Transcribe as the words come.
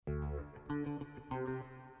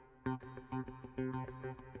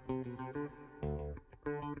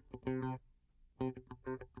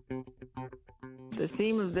The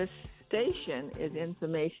theme of this station is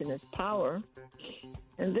information is power.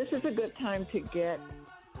 And this is a good time to get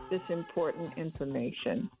this important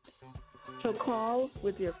information. So call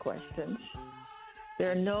with your questions.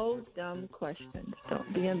 There are no dumb questions.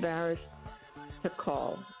 Don't be embarrassed to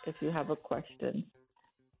call if you have a question.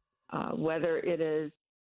 Whether it is,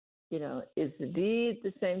 is the deed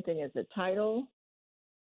the same thing as the title?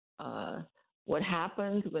 What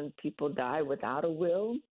happens when people die without a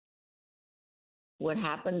will? What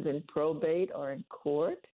happens in probate or in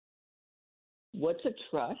court? What's a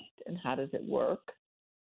trust and how does it work?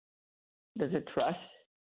 Does a trust,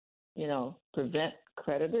 prevent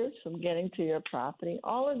creditors from getting to your property?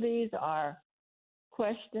 All of these are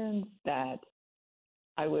questions that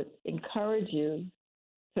I would encourage you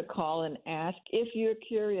to call and ask if you're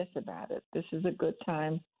curious about it. This is a good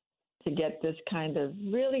time to get this kind of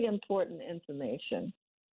really important information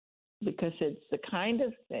because it's the kind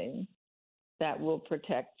of thing that will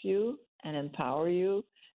protect you and empower you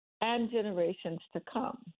and generations to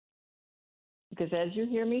come. Because as you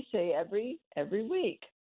hear me say every week,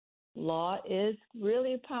 law is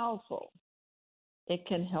really powerful. It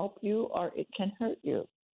can help you or it can hurt you.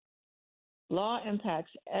 Law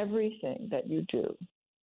impacts everything that you do.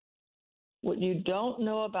 What you don't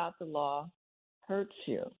know about the law hurts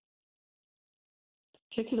you,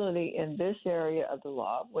 particularly in this area of the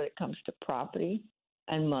law when it comes to property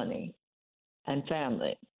and money and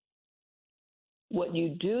family. What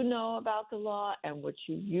you do know about the law and what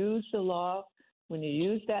you use the law, when you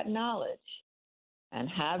use that knowledge and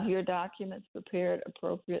have your documents prepared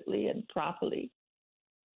appropriately and properly,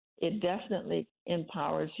 it definitely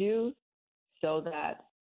empowers you so that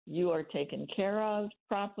you are taken care of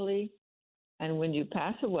properly. And when you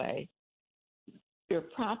pass away, your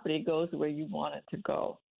property goes where you want it to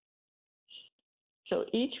go. So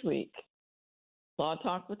each week, Law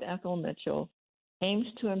Talk with Ethel Mitchell aims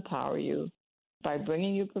to empower you by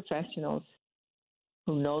bringing you professionals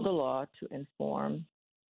who know the law to inform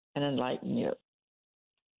and enlighten you.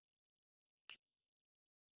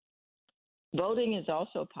 Voting is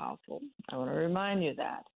also powerful. I want to remind you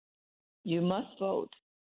that. You must vote.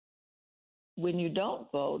 When you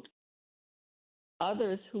don't vote,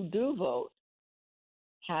 others who do vote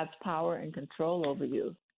have power and control over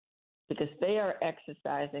you because they are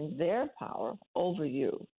exercising their power over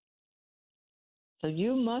you. So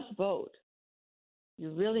you must vote.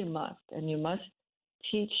 You really must. And you must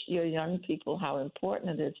teach your young people how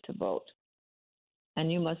important it is to vote.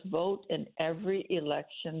 And you must vote in every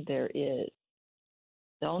election there is.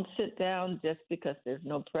 Don't sit down just because there's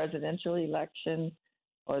no presidential election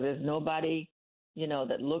or there's nobody,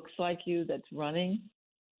 that looks like you that's running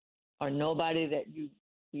or nobody that you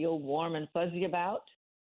feel warm and fuzzy about,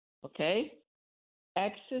 okay?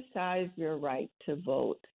 Exercise your right to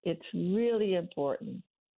vote. It's really important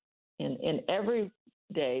in every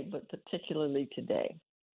day, but particularly today.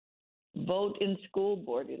 Vote in school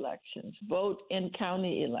board elections. Vote in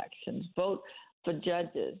county elections. Vote for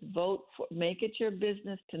judges. Make it your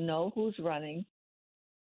business to know who's running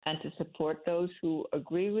and to support those who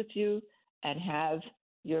agree with you and have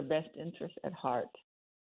your best interest at heart.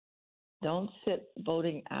 Don't sit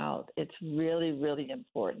voting out. It's really, really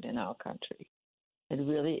important in our country. It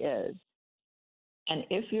really is. And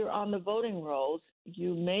if you're on the voting rolls,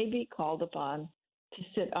 you may be called upon to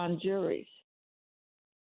sit on juries.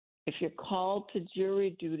 If you're called to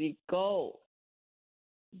jury duty, go.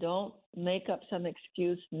 Don't make up some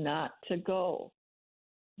excuse not to go.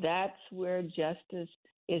 That's where justice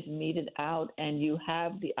is meted out, and you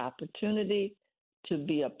have the opportunity to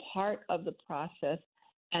be a part of the process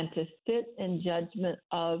and to sit in judgment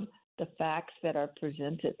of the facts that are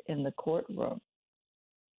presented in the courtroom.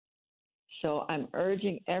 So I'm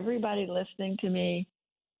urging everybody listening to me,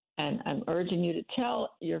 and I'm urging you to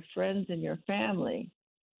tell your friends and your family,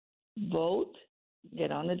 vote,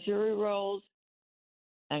 get on the jury rolls,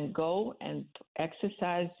 and go and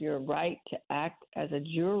exercise your right to act as a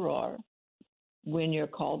juror when you're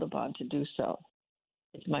called upon to do so.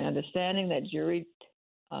 It's my understanding that jury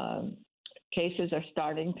cases are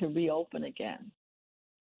starting to reopen again.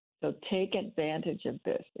 So take advantage of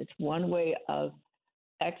this. It's one way of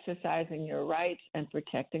exercising your rights and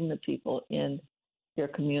protecting the people in your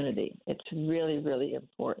community. It's really, really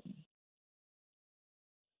important.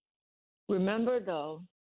 Remember, though,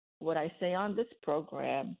 what I say on this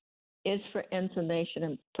program is for information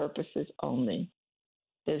and purposes only.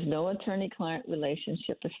 There's no attorney-client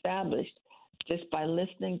relationship established just by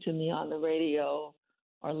listening to me on the radio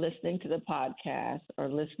or listening to the podcast or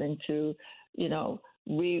listening to,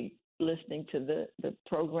 listening to the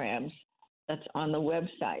programs that's on the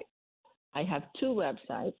website. I have two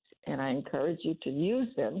websites, and I encourage you to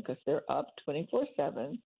use them because they're up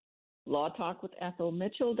 24/7.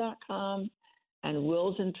 LawTalkWithEthelMitchell.com and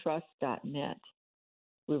WillsandTrust.net.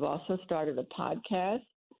 We've also started a podcast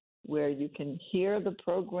where you can hear the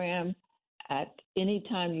program at any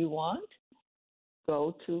time you want.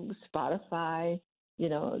 Go to Spotify,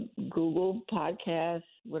 Google Podcasts,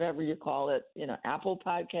 whatever you call it, Apple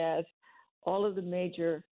Podcasts, most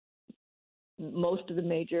of the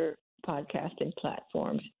major podcasting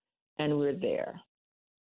platforms, and we're there.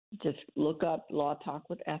 Just look up Law Talk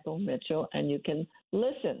with Ethel Mitchell, and you can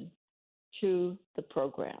listen to the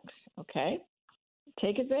programs, okay?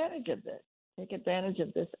 Take advantage of this. Take advantage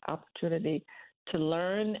of this opportunity to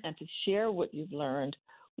learn and to share what you've learned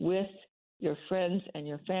with your friends and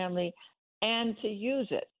your family and to use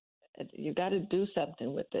it. You've got to do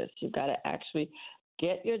something with this. You've got to actually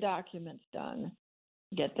get your documents done,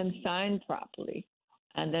 get them signed properly,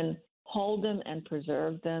 and then hold them and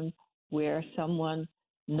preserve them where someone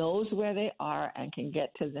knows where they are and can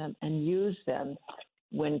get to them and use them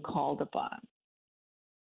when called upon.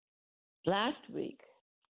 Last week,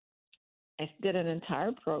 I did an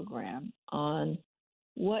entire program on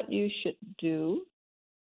what you should do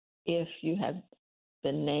if you have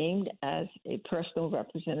been named as a personal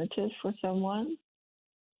representative for someone,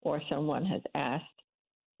 or someone has asked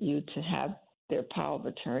you to have their power of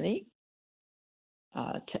attorney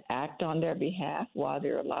to act on their behalf while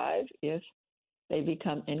they're alive if they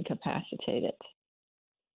become incapacitated.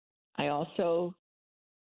 I also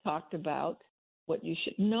talked about what you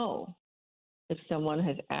should know if someone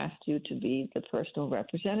has asked you to be the personal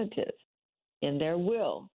representative in their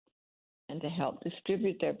will and to help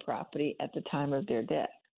distribute their property at the time of their death.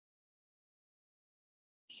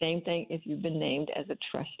 Same thing if you've been named as a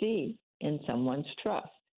trustee in someone's trust.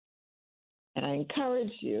 And I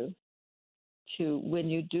encourage you to, when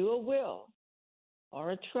you do a will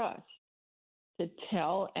or a trust, to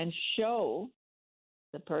tell and show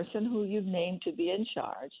the person who you've named to be in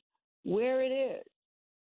charge where it is.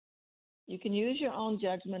 You can use your own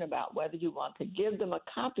judgment about whether you want to give them a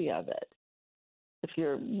copy of it. If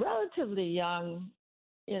you're relatively young,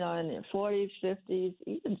 in your 40s, 50s,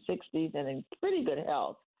 even 60s, and in pretty good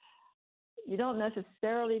health, you don't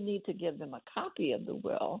necessarily need to give them a copy of the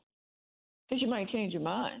will because you might change your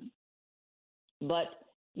mind. But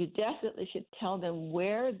you definitely should tell them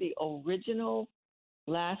where the original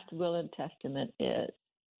last will and testament is.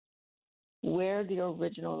 Where the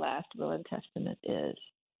original last will and testament is.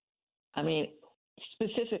 I mean,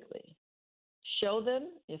 specifically, show them,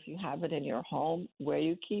 if you have it in your home, where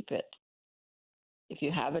you keep it. If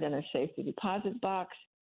you have it in a safety deposit box,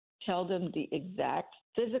 tell them the exact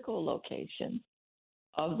physical location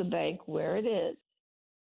of the bank where it is.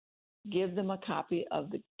 Give them a copy of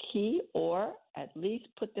the key, or at least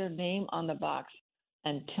put their name on the box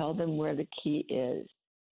and tell them where the key is.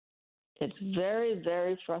 It's very,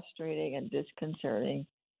 very frustrating and disconcerting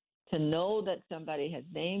to know that somebody has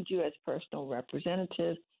named you as personal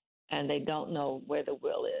representative and they don't know where the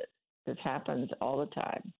will is. This happens all the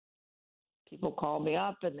time. People call me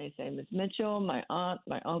up and they say, Ms. Mitchell, my aunt,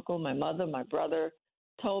 my uncle, my mother, my brother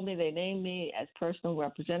told me they named me as personal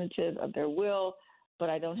representative of their will, but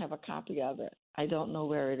I don't have a copy of it. I don't know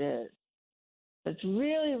where it is. It's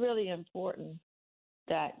really, really important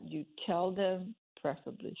that you tell them,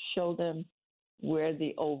 preferably show them, where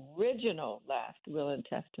the original last will and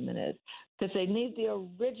testament is, because they need the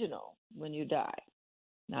original when you die.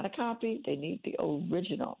 Not a copy, they need the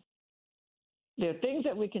original. There are things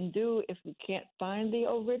that we can do if we can't find the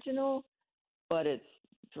original, but it's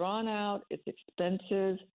drawn out, it's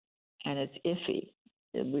expensive, and it's iffy.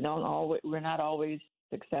 We're not always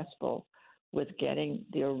successful with getting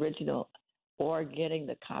the original or getting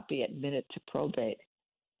the copy admitted to probate.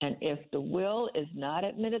 And if the will is not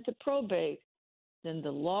admitted to probate, then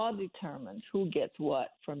the law determines who gets what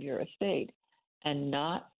from your estate and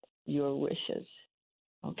not your wishes.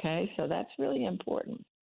 Okay, so that's really important.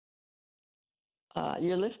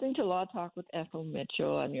 You're listening to Law Talk with Ethel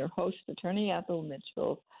Mitchell. I'm your host, Attorney Ethel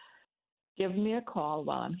Mitchell. Give me a call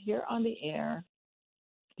while I'm here on the air.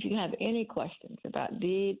 If you have any questions about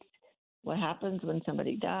deeds, what happens when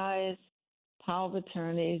somebody dies, power of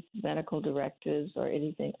attorneys, medical directives, or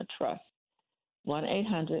anything, a trust,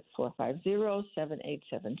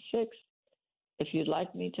 1-800-450-7876. If you'd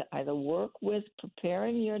like me to either work with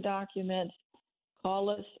preparing your documents, call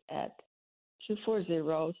us at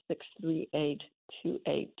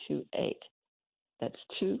 240-638-2828. That's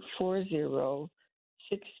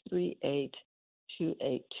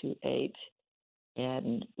 240-638-2828.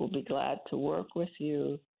 And we'll be glad to work with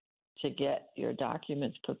you to get your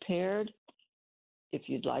documents prepared If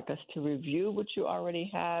you'd like us to review what you already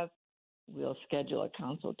have, we'll schedule a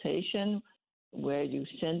consultation where you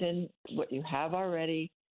send in what you have already,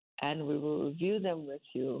 and we will review them with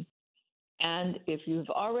you. And if you've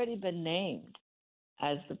already been named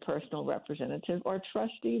as the personal representative or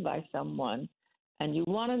trustee by someone, and you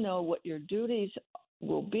want to know what your duties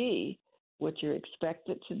will be, what you're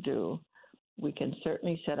expected to do, we can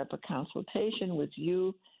certainly set up a consultation with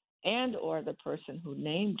you and or the person who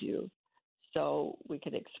named you, so we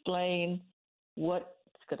can explain what's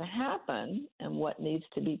going to happen and what needs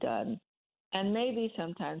to be done, and maybe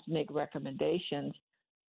sometimes make recommendations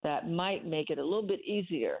that might make it a little bit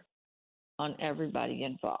easier on everybody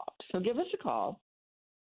involved. So give us a call,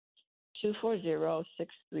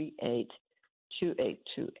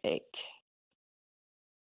 240-638-2828.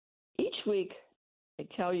 Each week, I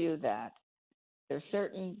tell you that there are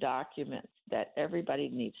certain documents that everybody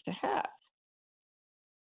needs to have.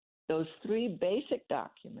 Those three basic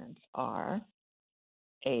documents are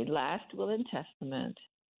a last will and testament,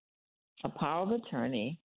 a power of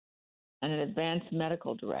attorney, and an advance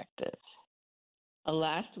medical directive. A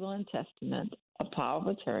last will and testament, a power of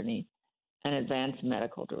attorney, and advance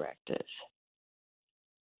medical directive.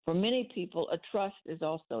 For many people, a trust is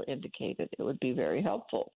also indicated. It would be very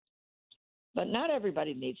helpful. But not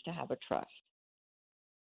everybody needs to have a trust.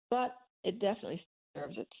 But it definitely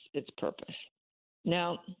serves its purpose.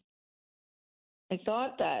 Now, I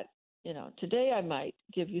thought that, today I might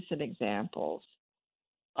give you some examples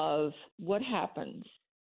of what happens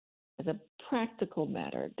as a practical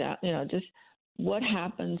matter, just what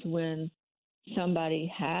happens when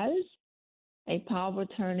somebody has a power of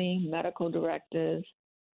attorney, medical directive,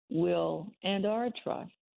 will, and or a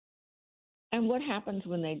trust, and what happens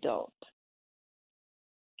when they don't,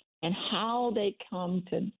 and how they come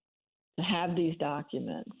to have these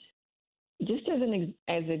documents, just as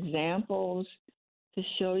examples to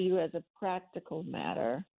show you as a practical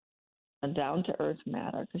matter, a down-to-earth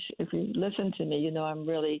matter. Because if you listen to me, you know I'm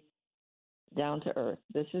really down to earth.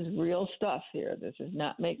 This is real stuff here. This is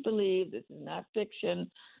not make-believe. This is not fiction.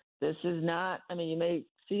 This is not, you may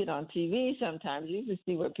see it on TV sometimes. You can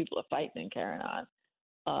see where people are fighting and carrying on.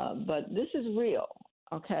 But this is real,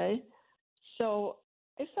 okay? So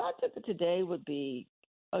I thought that today would be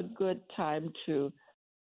a good time to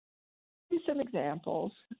do some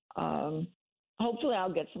examples. Hopefully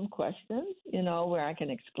I'll get some questions, where I can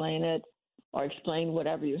explain it or explain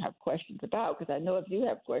whatever you have questions about, because I know if you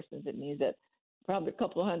have questions, it means that probably a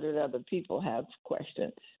couple hundred other people have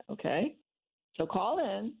questions, okay? So call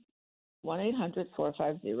in,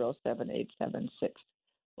 1-800-450-7876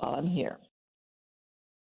 while I'm here.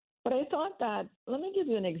 But I thought that, let me give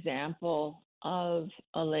you an example of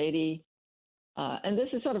a lady, and this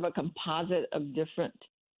is sort of a composite of different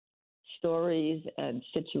stories and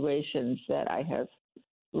situations that I have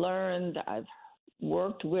learned, I've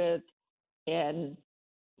worked with, and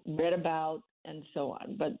read about, and so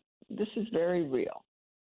on. But this is very real.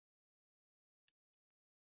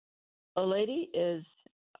 A lady is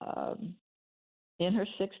in her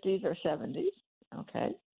 60s or 70s,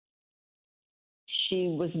 okay?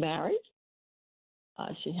 She was married.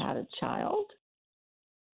 She had a child.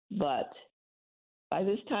 But by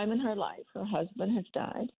this time in her life, her husband has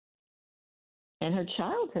died, and her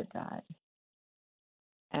child had died.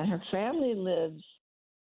 And her family lives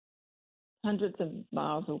hundreds of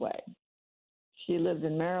miles away. She lived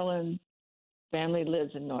in Maryland. Family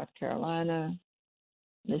lives in North Carolina,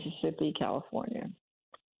 Mississippi, California,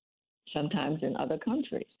 sometimes in other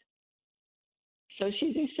countries. So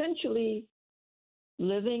she's essentially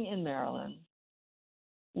living in Maryland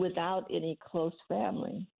without any close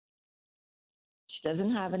family. She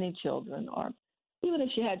doesn't have any children, or even if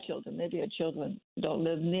she had children, maybe her children don't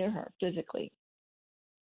live near her physically.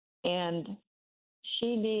 And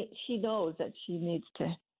she knows that she needs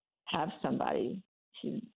to have somebody.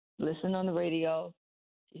 She listens on the radio,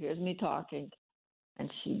 she hears me talking,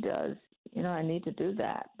 and she does, I need to do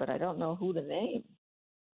that, but I don't know who to name.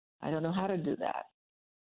 I don't know how to do that.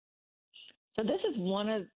 So this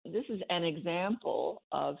is an example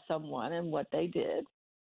of someone and what they did.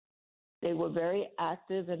 They were very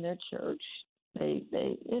active in their church. They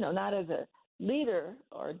not as a leader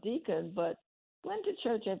or a deacon, but went to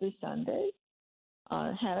church every Sunday,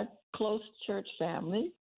 had a close church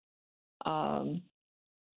family. And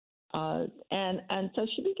so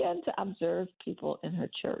she began to observe people in her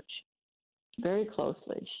church very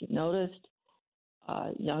closely. She noticed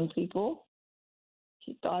young people.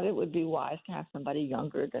 She thought it would be wise to have somebody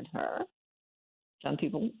younger than her. Some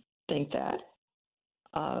people think that.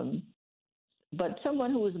 But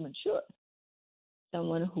someone who was mature,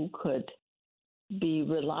 someone who could be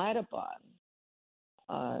relied upon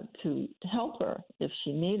to help her if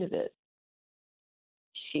she needed it.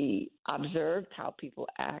 She observed how people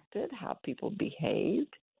acted, how people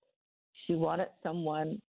behaved. She wanted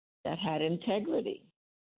someone that had integrity.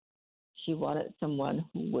 She wanted someone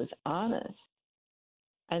who was honest.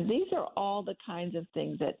 And these are all the kinds of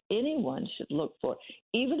things that anyone should look for,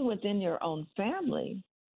 even within your own family,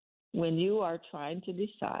 when you are trying to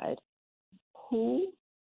decide who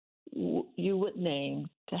you would name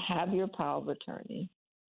to have your power of attorney,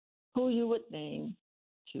 who you would name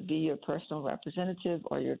to be your personal representative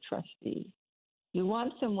or your trustee. You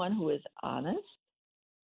want someone who is honest.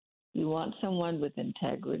 You want someone with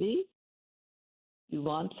integrity. You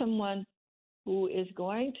want someone who is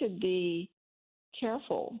going to be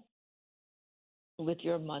careful with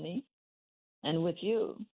your money and with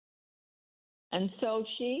you. And so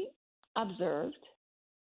she observed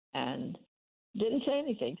and didn't say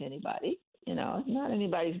anything to anybody. You know, it's not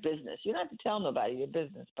anybody's business. You don't have to tell nobody your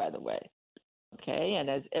business, by the way. Okay? And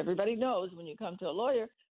as everybody knows, when you come to a lawyer,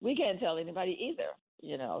 we can't tell anybody either.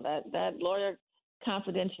 You know, that lawyer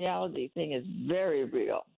confidentiality thing is very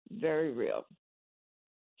real, very real.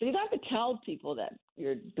 So you don't have to tell people that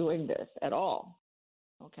you're doing this at all.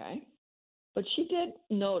 Okay? But she did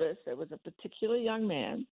notice there was a particular young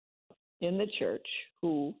man in the church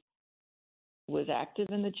who was active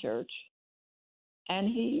in the church, and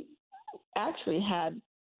he actually had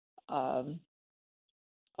a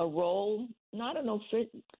role, not an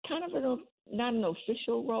official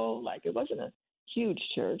role, like it wasn't a huge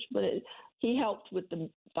church, but he helped with the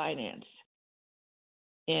finance.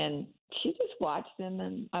 And she just watched him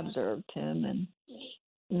and observed him and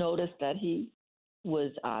noticed that he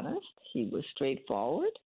was honest. He was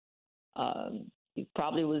straightforward. He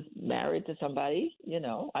probably was married to somebody, you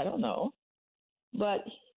know, I don't know. But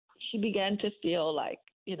she began to feel like,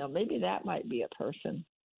 you know, maybe that might be a person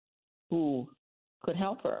who could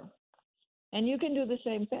help her. And you can do the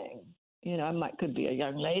same thing. You know, could be a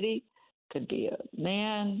young lady, could be a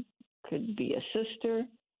man, could be a sister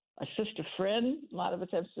friend. A lot of us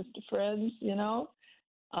have sister friends, you know.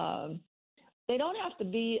 They don't have to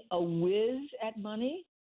be a whiz at money,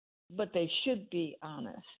 but they should be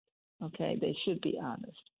honest. Okay, they should be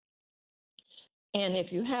honest. And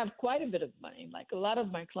if you have quite a bit of money, like a lot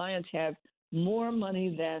of my clients have more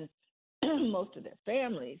money than most of their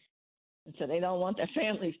families, and so they don't want their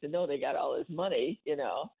families to know they got all this money, you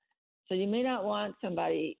know. So you may not want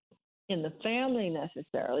somebody in the family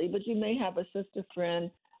necessarily, but you may have a sister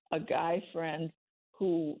friend, a guy friend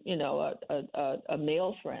who, you know, a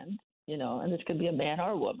male friend, you know, and this could be a man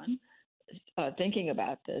or a woman thinking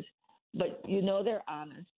about this, but you know they're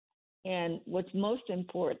honest. And what's most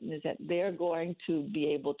important is that they're going to be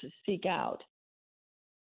able to seek out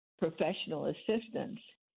professional assistance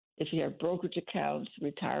if you have brokerage accounts,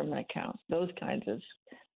 retirement accounts, those kinds of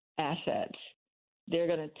assets. They're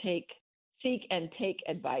going to seek and take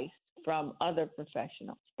advice from other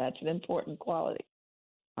professionals. That's an important quality.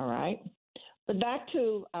 All right? But back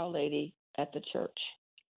to Our Lady at the church.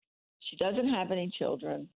 She doesn't have any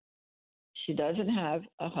children. She doesn't have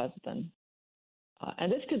a husband.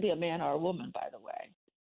 And this could be a man or a woman, by the way.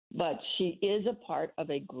 But she is a part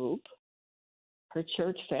of a group, her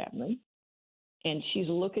church family, and she's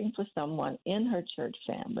looking for someone in her church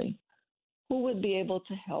family who would be able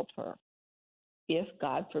to help her if,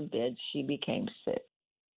 God forbid, she became sick.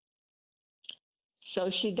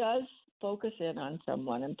 So she does focus in on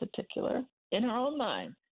someone in particular in her own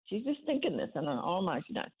mind. She's just thinking this in her own mind.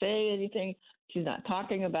 She's not saying anything. She's not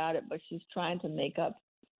talking about it, but she's trying to make up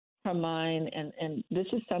her mind. And this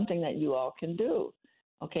is something that you all can do.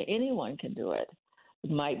 Okay, anyone can do it.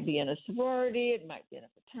 It might be in a sorority. It might be in a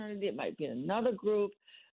fraternity. It might be in another group.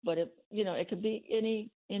 But it could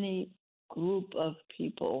be any group of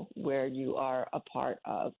people where you are a part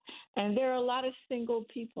of. And there are a lot of single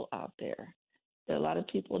people out there. There are a lot of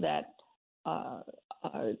people that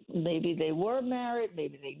maybe they were married,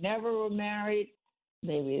 maybe they never were married,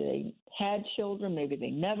 maybe they had children, maybe they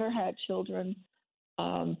never had children.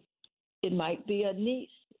 It might be a niece,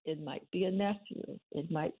 it might be a nephew,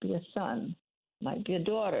 it might be a son, it might be a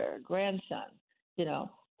daughter, a grandson, you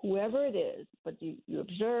know, whoever it is, but you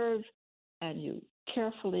observe and you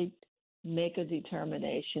carefully make a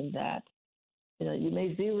determination that, you know, you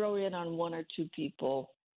may zero in on one or two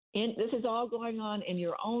people. This is all going on in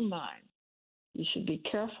your own mind. You should be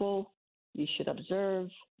careful. You should observe.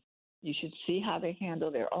 You should see how they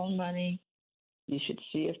handle their own money. You should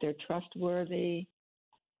see if they're trustworthy.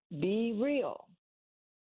 Be real.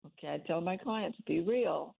 Okay, I tell my clients, be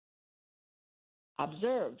real.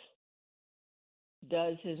 Observe.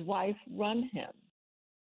 Does his wife run him?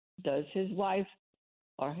 Does his wife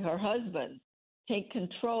or her husband take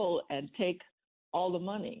control and take all the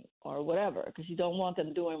money or whatever, because you don't want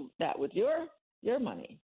them doing that with your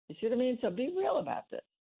money. You see what I mean? So be real about this.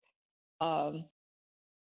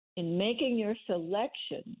 In making your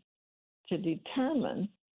selection to determine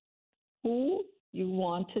who you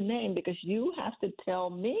want to name, because you have to tell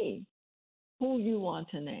me who you want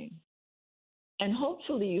to name. And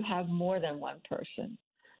hopefully you have more than one person.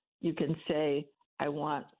 You can say, I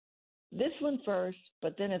want this one first,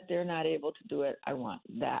 but then if they're not able to do it, I want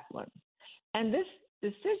that one. And this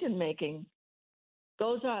decision making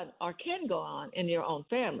goes on or can go on in your own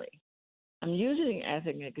family. I'm using as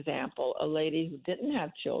an example a lady who didn't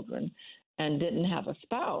have children and didn't have a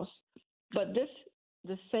spouse, but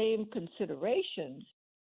the same considerations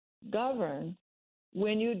govern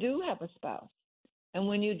when you do have a spouse and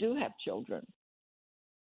when you do have children.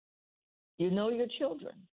 You know your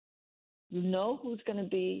children. You know who's going to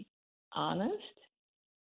be honest,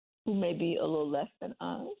 who may be a little less than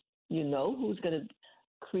honest. You know who's going to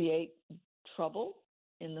create trouble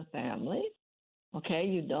in the family. Okay,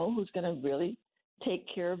 you know who's going to really take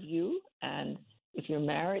care of you. And if you're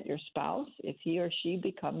married, your spouse, if he or she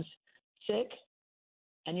becomes sick,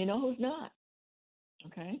 and you know who's not.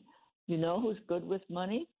 Okay, you know who's good with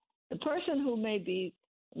money. The person who may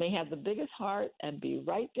have the biggest heart and be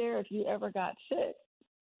right there if you ever got sick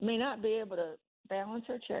may not be able to balance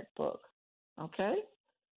her checkbook. Okay,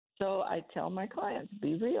 so I tell my clients,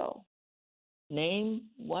 be real. Name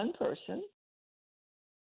one person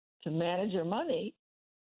to manage your money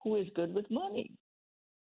who is good with money.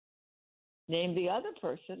 Name the other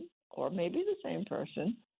person, or maybe the same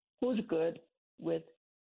person, who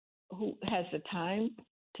has the time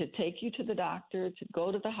to take you to the doctor, to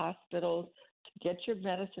go to the hospital, to get your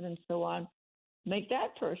medicine and so on. Make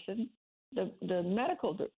that person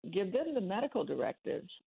give them the medical directives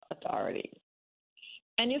authority.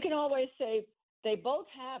 And you can always say they both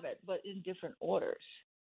have it, but in different orders.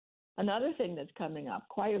 Another thing that's coming up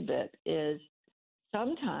quite a bit is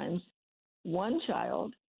sometimes one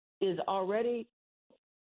child is already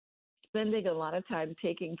spending a lot of time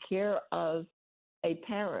taking care of a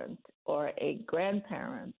parent or a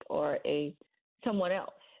grandparent or someone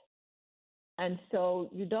else. And so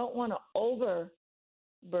you don't want to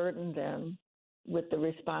overburden them with the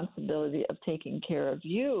responsibility of taking care of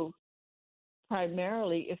you,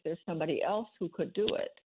 primarily if there's somebody else who could do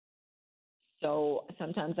it. So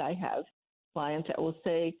sometimes I have clients that will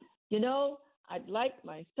say, I'd like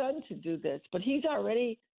my son to do this, but he's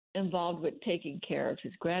already involved with taking care of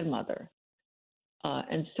his grandmother.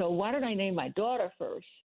 And so why don't I name my daughter first?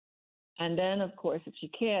 And then, of course, if she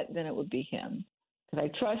can't, then it would be him. Because I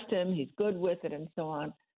trust him, he's good with it and so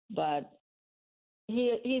on. But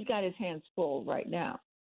he's got his hands full right now.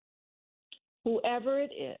 Whoever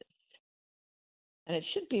it is, and it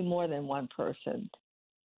should be more than one person,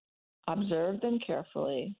 observe them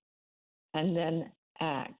carefully and then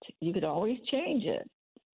act. You could always change it,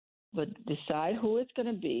 but decide who it's going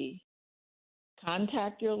to be.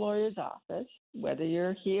 Contact your lawyer's office, whether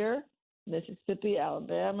you're here, Mississippi,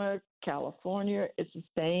 Alabama, California, it's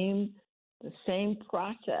the same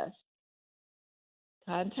process.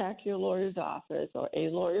 Contact your lawyer's office or a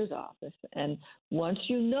lawyer's office, and once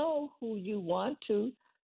you know who you want to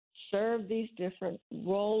serve these different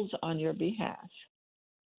roles on your behalf,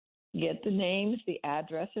 get the names, the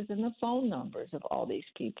addresses, and the phone numbers of all these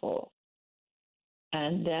people,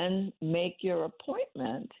 and then make your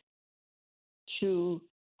appointment to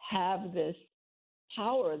have this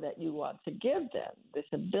power that you want to give them, this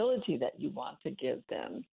ability that you want to give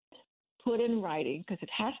them, put in writing, because it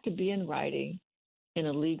has to be in writing in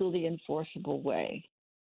a legally enforceable way,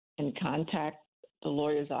 and contact the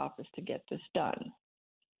lawyer's office to get this done.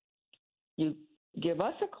 You give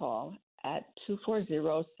us a call at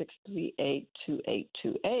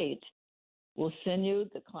 240-638-2828. We'll send you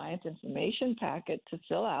the client's information packet to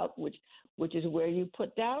fill out, which is where you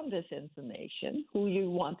put down this information, who you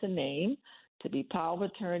want to name to be power of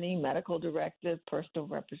attorney, medical directive, personal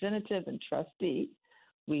representative, and trustee.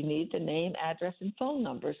 We need the name, address, and phone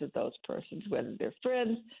numbers of those persons, whether they're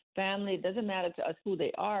friends, family. It doesn't matter to us who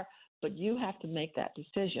they are, but you have to make that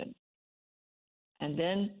decision. And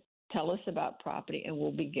then tell us about property, and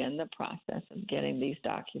we'll begin the process of getting these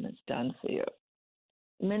documents done for you.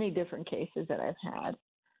 Many different cases that I've had,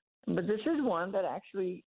 but this is one that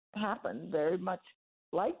actually happened very much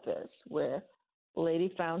like this, where a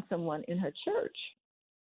lady found someone in her church,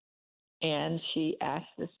 and she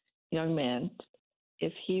asked this young man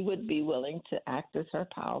if he would be willing to act as her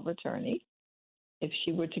power of attorney if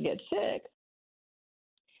she were to get sick,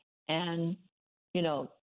 and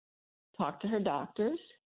talk to her doctors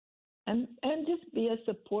and just be a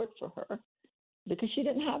support for her because she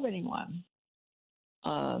didn't have anyone.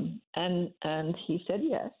 And he said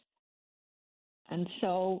yes. And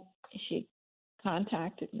so she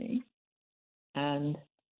contacted me and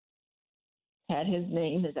had his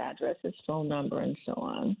name, his address, his phone number, and so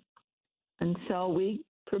on. And so we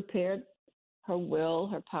prepared her will,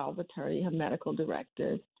 her power of attorney, her medical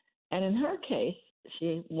directive. And in her case,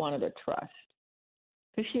 she wanted a trust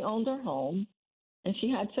because she owned her home and she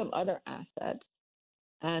had some other assets.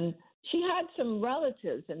 And she had some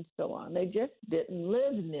relatives and so on. They just didn't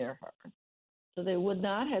live near her. So they would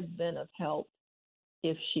not have been of help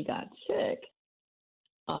if she got sick.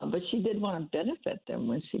 But she did want to benefit them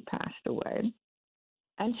when she passed away.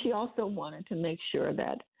 And she also wanted to make sure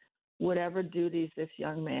that whatever duties this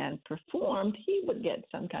young man performed, he would get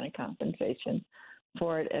some kind of compensation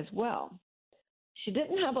for it as well. She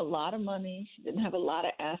didn't have a lot of money. She didn't have a lot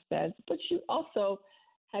of assets, but she also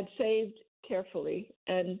had saved carefully,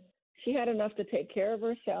 and she had enough to take care of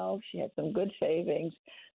herself. She had some good savings.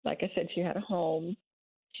 Like I said, she had a home,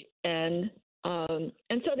 and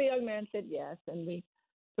so the young man said yes, and we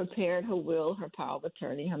prepared her will, her power of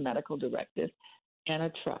attorney, her medical directive, and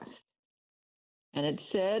a trust. And it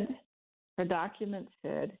said, her document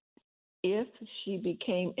said, if she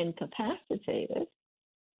became incapacitated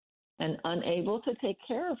and unable to take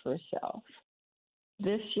care of herself,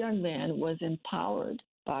 this young man was empowered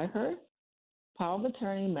by her power of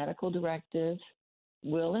attorney, medical directive,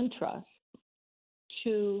 will, and trust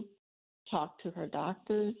to talk to her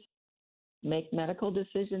doctors, make medical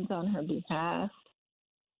decisions on her behalf,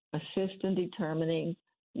 assist in determining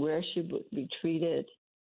where she would be treated,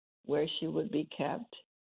 where she would be kept,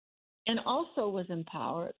 and also was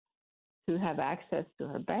empowered to have access to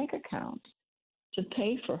her bank account to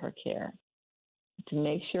pay for her care, to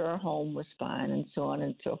make sure her home was fine, and so on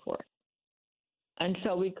and so forth. And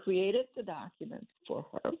so we created the documents for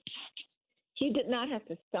her. He did not have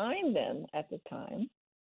to sign them at the time,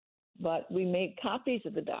 but we made copies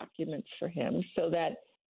of the documents for him so that,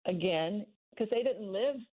 again, because they didn't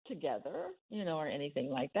live together, or anything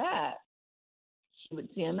like that. She would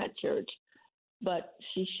see him at church, but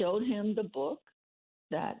she showed him the book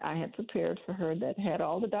that I had prepared for her that had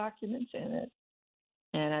all the documents in it.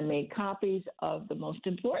 And I made copies of the most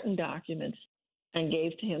important documents and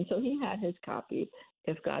gave to him so he had his copy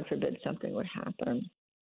if, God forbid, something would happen.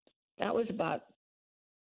 That was about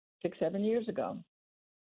 6-7 years ago.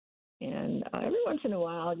 And every once in a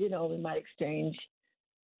while, we might exchange,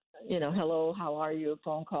 hello, how are you,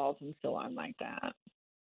 phone calls and so on like that.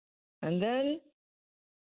 And then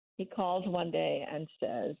he calls one day and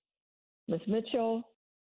says, Miss Mitchell,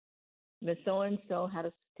 Miss So-and-so had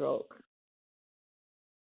a stroke.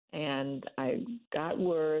 And I got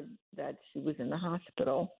word that she was in the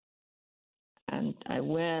hospital. And I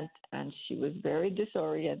went, and she was very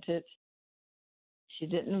disoriented. She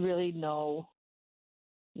didn't really know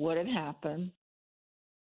what had happened.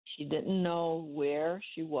 She didn't know where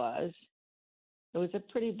she was. It was a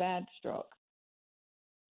pretty bad stroke.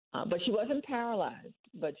 But she wasn't paralyzed,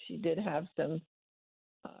 but she did have some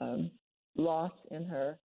loss in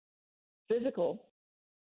her physical.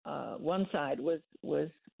 One side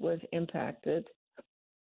was impacted,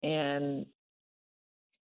 and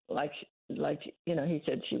he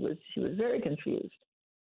said she was very confused.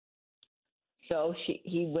 So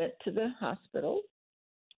he went to the hospital.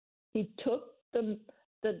 He took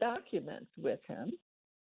the documents with him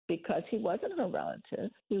because he wasn't her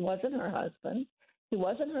relative, he wasn't her husband, he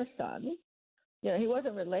wasn't her son. He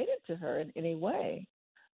wasn't related to her in any way.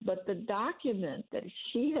 But the document that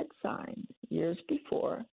she had signed years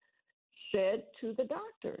before said to the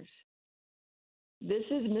doctors, this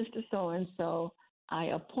is Mr. So-and-so. I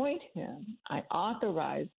appoint him. I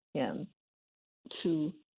authorize him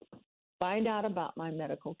to find out about my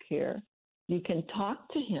medical care. You can talk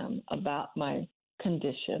to him about my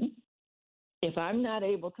condition. If I'm not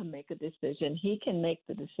able to make a decision, he can make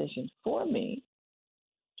the decision for me.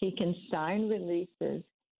 He can sign releases.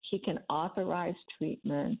 He can authorize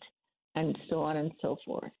treatment, and so on and so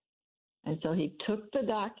forth. And so he took the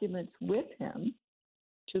documents with him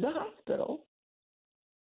to the hospital,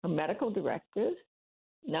 a medical directive.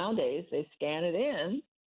 Nowadays, they scan it in,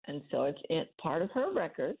 and so it's part of her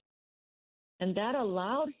record. And that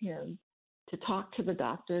allowed him to talk to the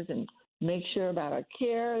doctors and make sure about her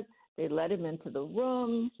care. They let him into the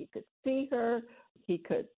room. He could see her. He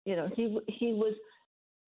could, he was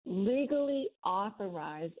legally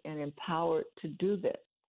authorized and empowered to do this.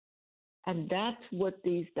 And that's what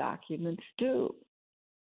these documents do.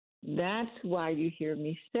 That's why you hear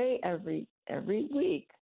me say every week,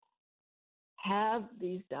 have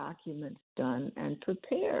these documents done and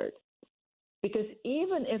prepared. Because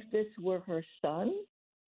even if this were her son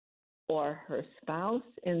or her spouse,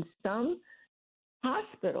 in some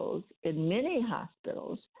hospitals, in many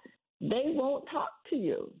hospitals, they won't talk to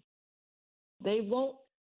you. They won't,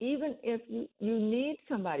 even if you need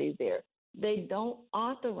somebody there, they don't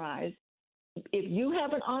authorize. If you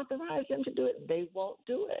haven't authorized them to do it, they won't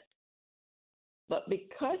do it. But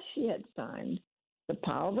because she had signed the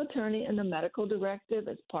power of attorney and the medical directive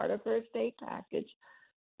as part of her estate package,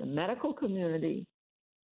 the medical community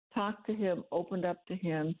talked to him, opened up to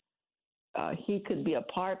him. He could be a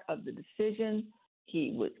part of the decision.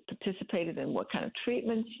 He would participated in what kind of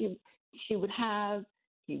treatment she would have.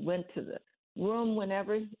 He went to the room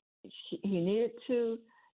whenever he needed to.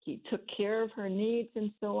 He took care of her needs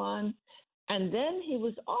and so on. And then he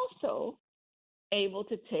was also able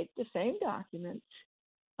to take the same documents,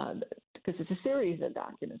 because it's a series of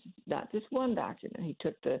documents, it's not just one document. He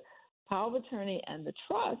took the power of attorney and the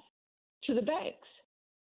trust to the banks.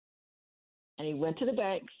 And he went to the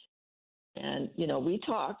banks, and, we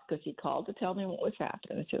talked because he called to tell me what was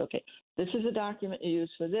happening. I said, okay, this is a document you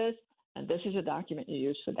use for this, and this is a document you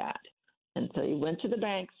use for that. And so he went to the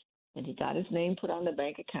banks, and he got his name put on the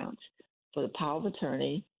bank accounts for the power of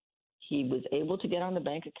attorney. He was able to get on the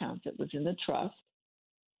bank accounts that was in the trust.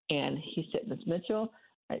 And he said, Ms. Mitchell,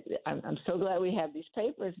 I'm so glad we have these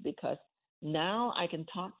papers, because now I can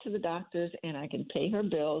talk to the doctors and I can pay her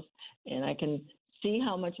bills and I can see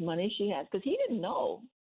how much money she has. Because he didn't know.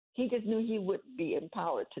 He just knew he would be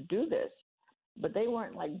empowered to do this. But they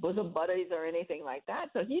weren't like bosom buddies or anything like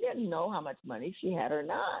that. So he didn't know how much money she had or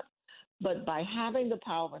not. But by having the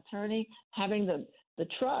power of attorney, having the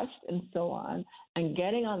trust and so on, and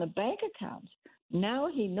getting on the bank accounts, now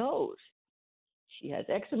he knows she has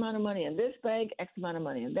X amount of money in this bank, X amount of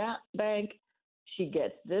money in that bank. She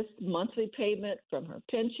gets this monthly payment from her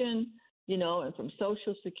pension, and from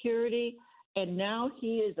Social Security. And now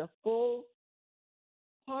he is a full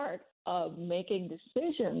part of making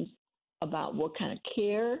decisions about what kind of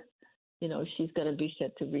care, she's going to be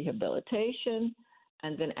sent to rehabilitation.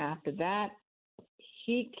 And then after that,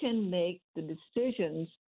 he can make the decisions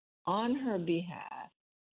on her behalf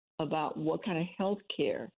about what kind of health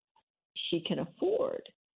care she can afford.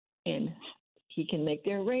 And he can make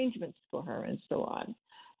the arrangements for her and so on.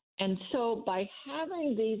 And so by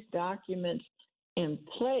having these documents in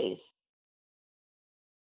place,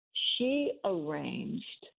 she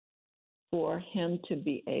arranged for him to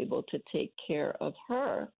be able to take care of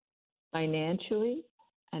her financially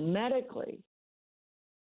and medically,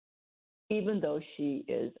 even though she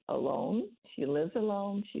is alone. She lives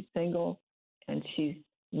alone, she's single, and she's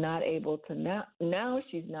not able to now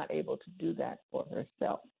she's not able to do that for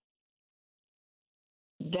herself.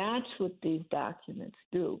 That's what these documents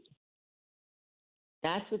do.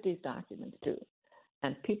 That's what these documents do.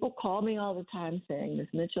 And people call me all the time saying, Ms.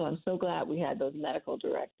 Mitchell, I'm so glad we had those medical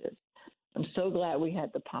directives. I'm so glad we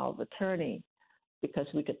had the power of attorney, because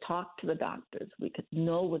we could talk to the doctors. We could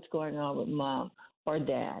know what's going on with mom or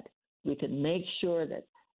dad. We could make sure that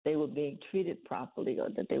they were being treated properly or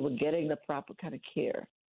that they were getting the proper kind of care.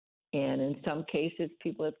 And in some cases,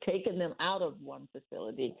 people have taken them out of one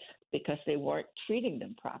facility because they weren't treating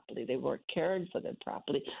them properly. They weren't caring for them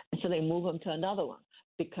properly. And so they move them to another one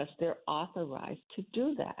because they're authorized to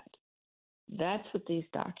do that. That's what these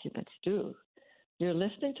documents do. You're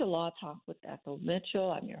listening to Law Talk with Ethel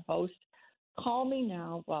Mitchell. I'm your host. Call me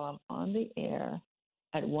now while I'm on the air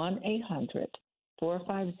at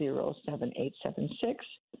 1-800-450-7876,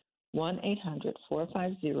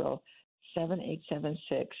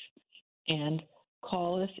 1-800-450-7876, and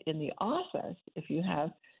call us in the office if you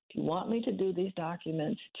want me to do these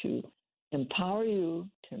documents to empower you,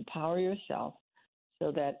 to empower yourself,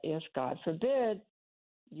 so that if, God forbid,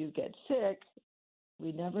 you get sick,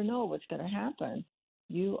 we never know what's going to happen.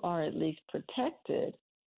 You are at least protected,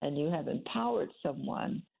 and you have empowered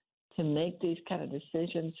someone to make these kind of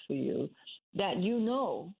decisions for you that you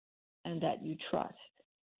know and that you trust.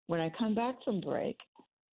 When I come back from break,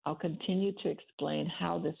 I'll continue to explain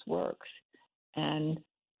how this works, and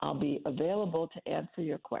I'll be available to answer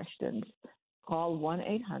your questions. Call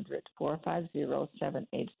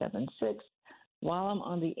 1-800-450-7876. While I'm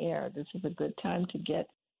on the air, this is a good time to get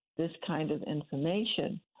this kind of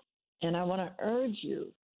information. And I want to urge your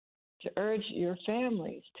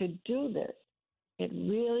families to do this. It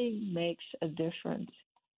really makes a difference.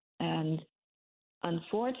 And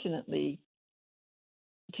unfortunately,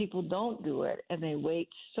 people don't do it, and they wait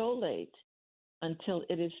so late until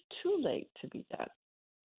it is too late to be done.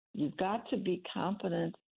 You've got to be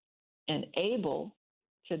competent and able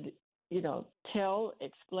to, tell,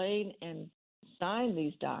 explain, and sign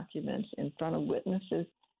these documents in front of witnesses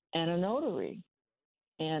and a notary.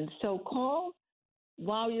 And so call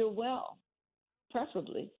while you're well,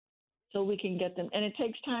 preferably, so we can get them. And it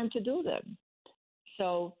takes time to do them.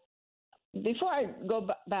 So before I go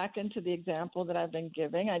back into the example that I've been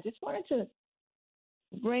giving, I just wanted to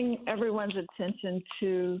bring everyone's attention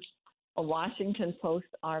to a Washington Post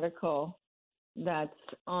article that's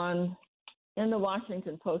in the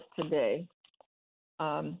Washington Post today.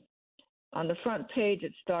 On the front page,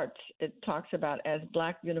 it talks about as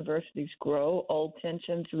Black universities grow, old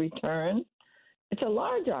tensions return. It's a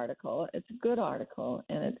large article. It's a good article,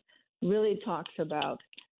 and it really talks about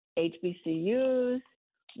HBCUs,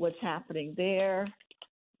 what's happening there,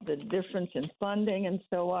 the difference in funding, and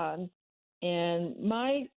so on. And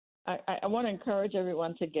I want to encourage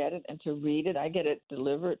everyone to get it and to read it. I get it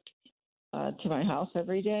delivered to my house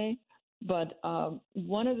every day. But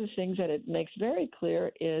one of the things that it makes very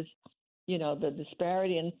clear is, the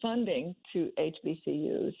disparity in funding to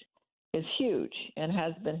HBCUs is huge and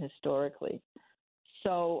has been historically.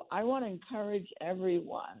 So I want to encourage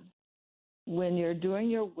everyone, when you're doing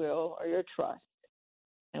your will or your trust,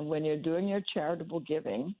 and when you're doing your charitable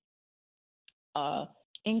giving,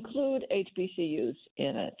 include HBCUs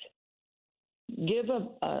in it. Give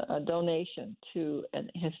a donation to a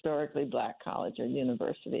historically Black college or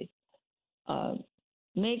university.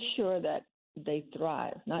 Make sure that they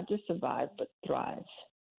thrive, not just survive, but thrive.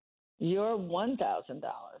 Your $1,000,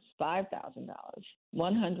 $5,000,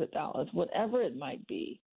 $100, whatever it might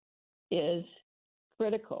be, is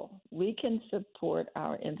critical. We can support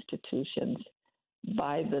our institutions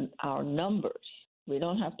by our numbers. We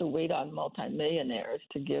don't have to wait on multimillionaires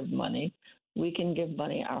to give money. We can give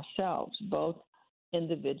money ourselves, both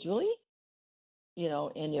individually,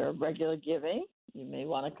 in your regular giving. You may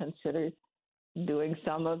want to consider doing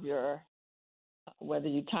some of your, whether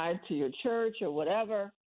you tithe to your church or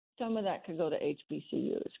whatever, some of that could go to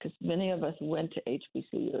HBCUs, because many of us went to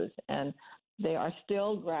HBCUs, and they are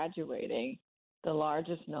still graduating the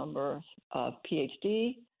largest number of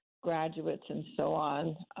PhD graduates and so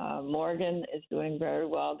on. Morgan is doing very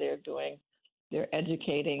well. They're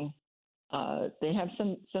educating. They have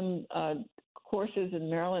some courses in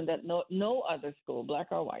Maryland that no other school, Black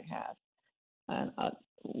or white, has. And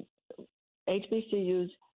HBCUs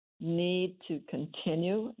need to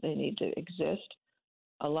continue. They need to exist.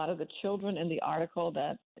 A lot of the children in the article,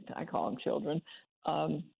 that I call them children,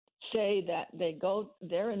 say that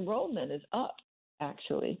their enrollment is up,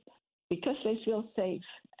 actually, because they feel safe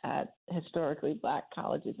at historically Black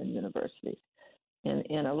colleges and universities.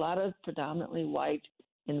 In a lot of predominantly white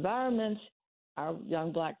environments, our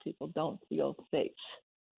young Black people don't feel safe.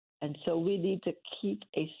 And so we need to keep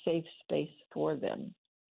a safe space for them.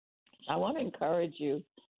 I want to encourage you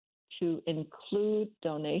to include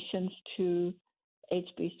donations to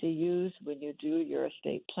HBCUs when you do your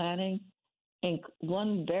estate planning. And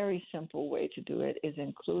one very simple way to do it is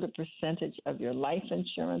include a percentage of your life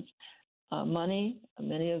insurance money.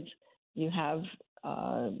 Many of you have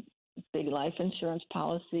big life insurance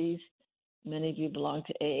policies. Many of you belong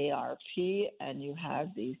to AARP, and you have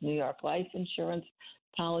these New York life insurance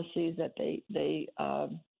policies that they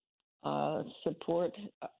support.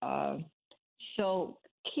 So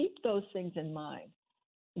keep those things in mind.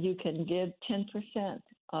 You can give 10%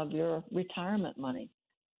 of your retirement money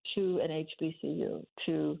to an HBCU,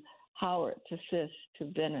 to Howard, to Fisk, to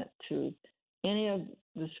Bennett, to any of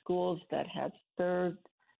the schools that have served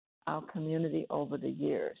our community over the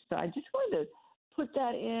years. So I just wanted to put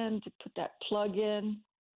that plug in,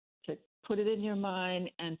 to put it in your mind,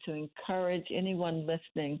 and to encourage anyone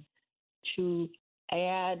listening to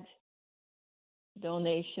add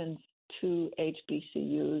donations to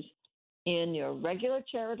HBCUs in your regular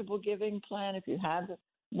charitable giving plan, if you have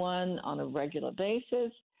one on a regular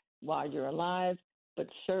basis while you're alive, but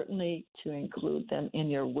certainly to include them in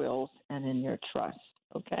your wills and in your trust,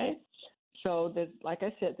 okay? So, like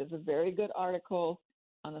I said, there's a very good article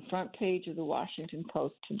on the front page of the Washington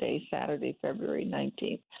Post today, Saturday, February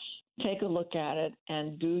 19th. Take a look at it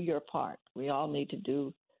and do your part. We all need to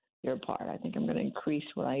do your part. I think I'm going to increase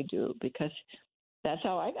what I do, because that's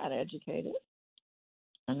how I got educated.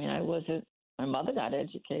 I mean, my mother got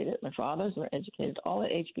educated, my fathers were educated, all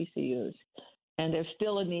at HBCUs. And there's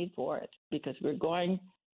still a need for it, because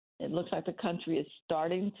it looks like the country is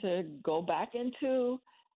starting to go back into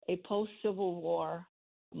a post-Civil War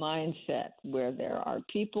mindset, where there are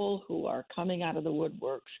people who are coming out of the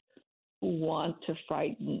woodworks who want to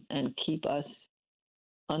frighten and keep us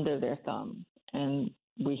under their thumb. And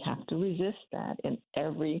we have to resist that in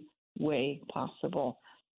every way possible.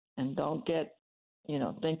 And don't get,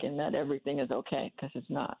 thinking that everything is okay, because it's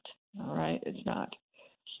not. All right? It's not.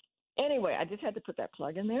 anyway, I just had to put that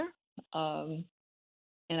plug in there.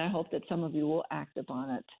 And I hope that some of you will act upon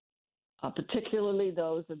it, particularly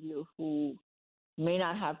those of you who may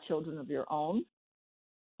not have children of your own.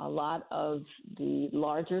 A lot of the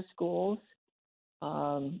larger schools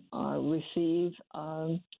receive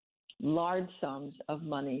large sums of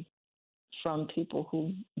money from people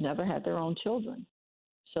who never had their own children.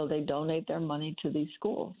 So they donate their money to these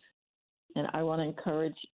schools. And I want to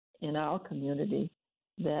encourage in our community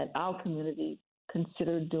that our community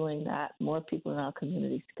consider doing that. More people in our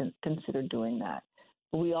communities can consider doing that.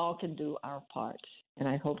 We all can do our parts. And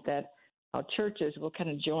I hope that our churches will kind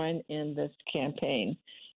of join in this campaign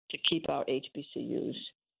to keep our HBCUs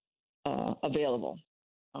available,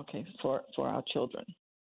 okay, for our children.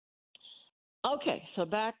 Okay, so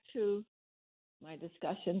back to my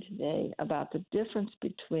discussion today about the difference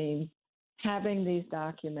between having these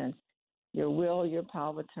documents, your will, your power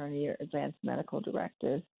of attorney, your advanced medical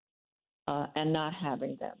directive, and not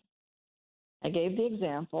having them. I gave the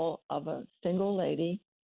example of a single lady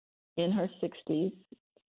in her 60s,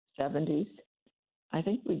 70s. I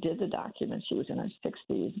think we did the document. She was in her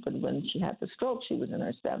 60s, but when she had the stroke, she was in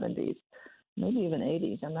her 70s, maybe even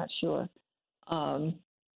 80s. I'm not sure.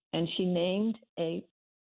 And she named a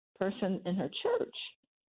person in her church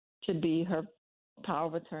to be her power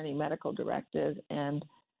of attorney, medical directive, and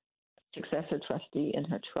successor trustee in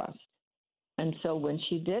her trust. And so when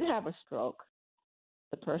she did have a stroke,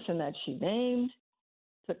 the person that she named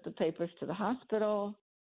took the papers to the hospital,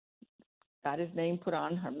 got his name put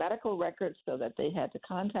on her medical records so that they had to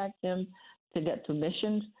contact him to get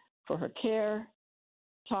permission for her care,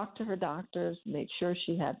 talk to her doctors, make sure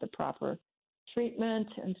she had the proper treatment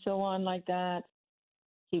and so on like that.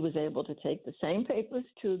 He was able to take the same papers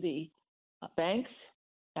to the banks,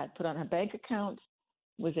 got put on her bank account,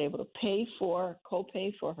 was able to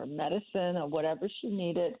co-pay for her medicine or whatever she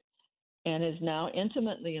needed, and is now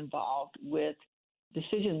intimately involved with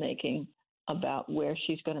decision-making about where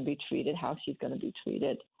she's going to be treated, how she's going to be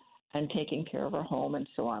treated, and taking care of her home and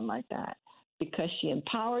so on like that, because she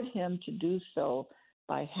empowered him to do so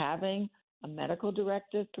by having a medical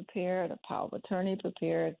directive prepared, a power of attorney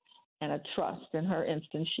prepared, and a trust. In her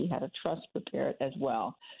instance, she had a trust prepared as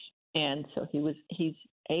well. And so he's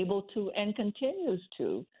able to and continues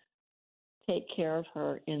to take care of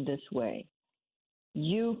her in this way.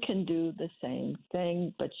 You can do the same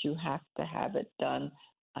thing, but you have to have it done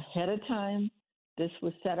ahead of time. This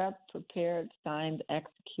was set up, prepared, signed,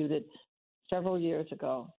 executed several years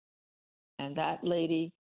ago. And that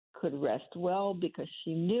lady could rest well because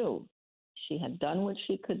she knew she had done what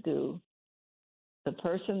she could do. The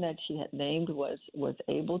person that she had named was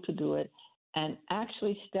able to do it and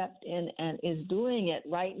actually stepped in and is doing it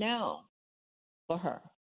right now for her.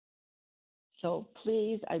 So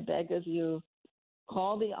please, I beg of you,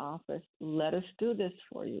 call the office. Let us do this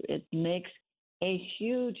for you. It makes a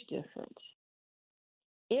huge difference.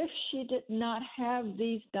 If she did not have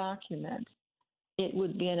these documents, it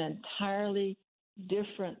would be an entirely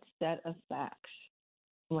different set of facts.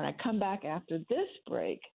 When I come back after this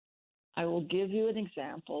break, I will give you an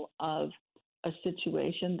example of a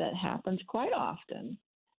situation that happens quite often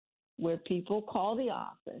where people call the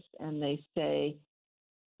office and they say,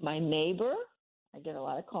 my neighbor, I get a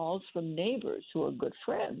lot of calls from neighbors who are good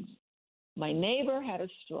friends. My neighbor had a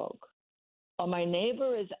stroke, or my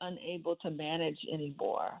neighbor is unable to manage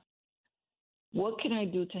anymore. What can I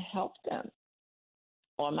do to help them?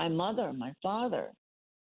 Or my mother, my father,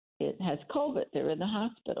 it has COVID. They're in the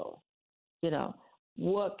hospital.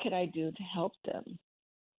 What can I do to help them?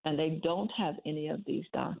 And they don't have any of these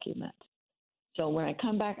documents. So when I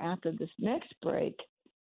come back after this next break,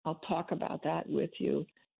 I'll talk about that with you.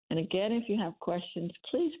 And again, if you have questions,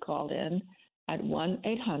 please call in at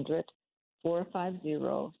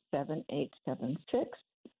 1-800-450-7876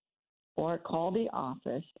 or call the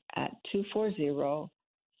office at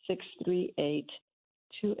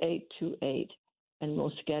 240-638-2828, and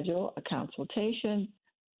we'll schedule a consultation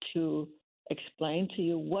to explain to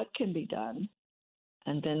you what can be done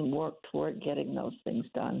and then work toward getting those things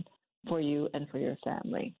done for you and for your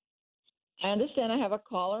family. I understand I have a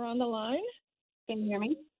caller on the line. Can you hear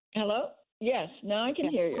me? Hello? Yes, now I can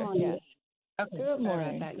hear you. Yes. Okay. Good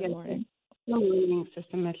morning. Good morning. Good morning,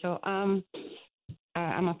 Sister Mitchell. I'm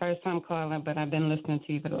a first-time caller, but I've been listening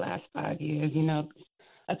to you for the last 5 years.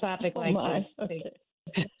 A topic like this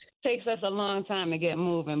takes us a long time to get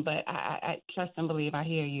moving, but I trust and believe I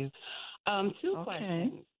hear you. Two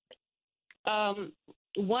questions.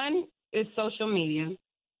 One is social media,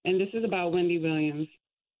 and this is about Wendy Williams.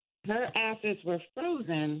 Her assets were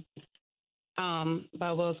frozen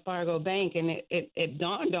by Wells Fargo Bank, and it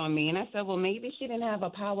dawned on me, and I said, well, maybe she didn't have a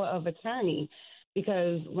power of attorney,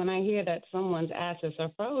 because when I hear that someone's assets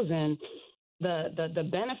are frozen, the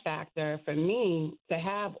benefactor for me to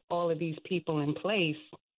have all of these people in place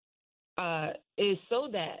is so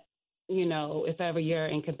that, if ever you're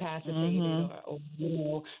incapacitated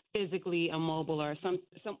or physically immobile or some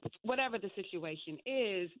whatever the situation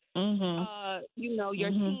is, your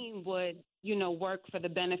team would, work for the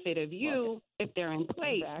benefit of you if they're in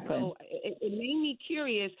place. Exactly. So it made me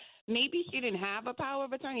curious. Maybe she didn't have a power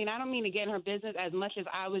of attorney, and I don't mean to get in her business as much as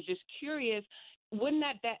I was just curious. Wouldn't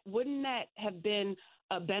that have been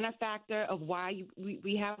a benefactor of why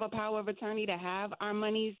we have a power of attorney, to have our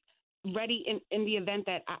monies ready in the event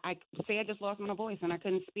that I say I just lost my voice and I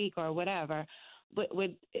couldn't speak or whatever? But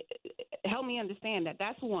would help me understand that.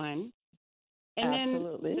 That's one. And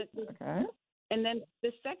Absolutely. Okay. And then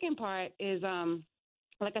the second part is,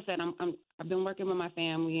 like I said, I've been working with my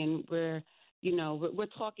family, and we're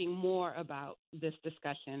talking more about this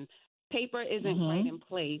discussion. Paper isn't quite in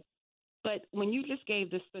place, but when you just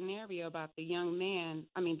gave the scenario about the young man,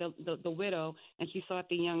 the widow, and she sought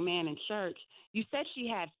the young man in church, you said she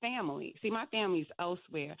had family. See, my family's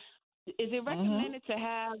elsewhere. Is it recommended to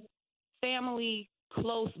have family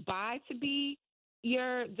close by to be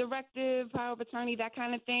your directive, power of attorney, that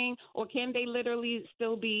kind of thing, or can they literally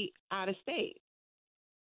still be out of state?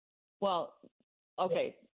 Well,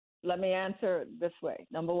 okay, let me answer this way.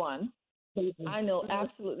 Number one, I know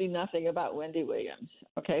absolutely nothing about Wendy Williams.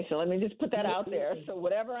 Okay, so let me just put that out there. So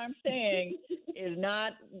whatever I'm saying is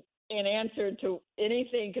not an answer to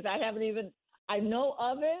anything, because I know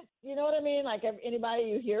of it, you know what I mean? Like anybody,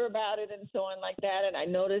 you hear about it and so on like that. And I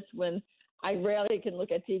notice when I rarely can look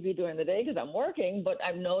at TV during the day because I'm working, but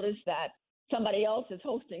I've noticed that somebody else is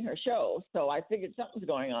hosting her show. So I figured something's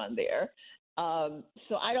going on there.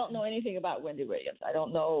 So I don't know anything about Wendy Williams. I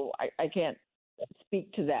don't know. I can't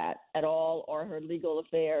speak to that at all, or her legal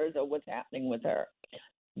affairs, or what's happening with her.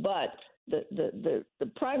 But the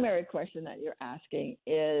primary question that you're asking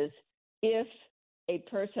is, if a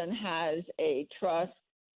person has a trust,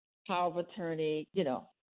 power of attorney,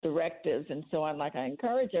 directives and so on, like I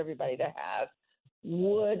encourage everybody to have,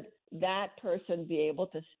 would that person be able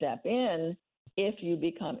to step in if you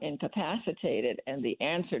become incapacitated? And the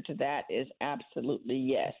answer to that is absolutely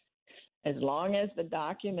yes. As long as the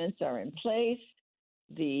documents are in place,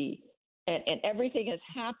 and everything has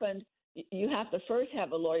happened, you have to first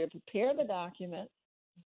have a lawyer prepare the documents.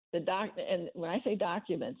 And when I say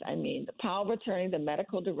documents, I mean the power of attorney, the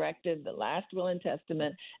medical directive, the last will and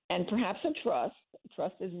testament, and perhaps a trust.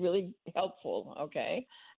 Trust is really helpful, okay?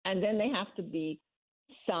 And then they have to be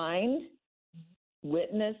signed,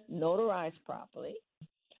 witnessed, notarized properly.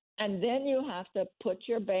 And then you have to put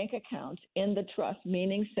your bank accounts in the trust,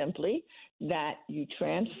 meaning simply that you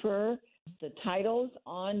transfer the titles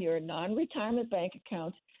on your non-retirement bank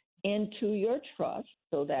accounts into your trust,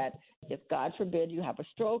 so that if, God forbid, you have a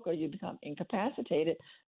stroke or you become incapacitated,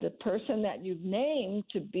 the person that you've named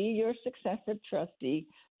to be your successive trustee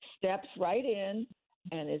steps right in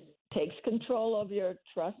and takes control of your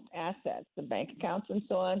trust assets, the bank accounts and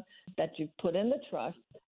so on, that you've put in the trust,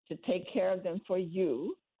 to take care of them for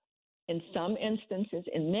you. In some instances,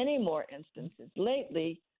 in many more instances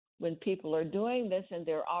lately, when people are doing this and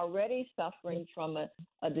they're already suffering from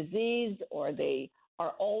a disease, or they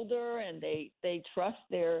are older and they trust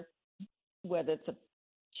their, whether it's a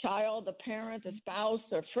child, a parent, a spouse,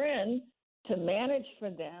 or friend, to manage for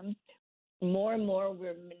them, more and more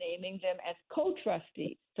we're naming them as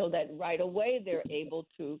co-trustees, so that right away they're able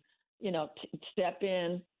to, step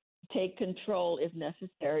in, take control if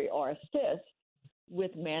necessary, or assist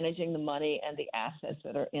with managing the money and the assets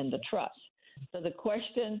that are in the trust. So the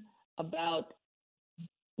question about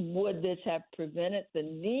would this have prevented the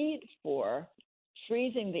need for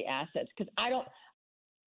freezing the assets, because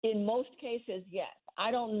in most cases, yes.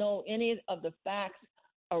 I don't know any of the facts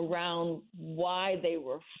around why they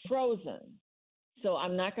were frozen. So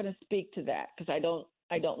I'm not going to speak to that, because I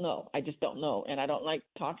don't know. I just don't know. And I don't like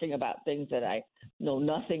talking about things that I know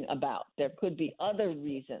nothing about. There could be other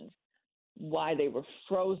reasons why they were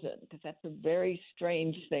frozen, because that's a very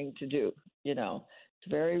strange thing to do. It's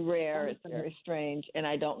very rare. It's very strange. And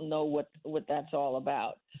I don't know what that's all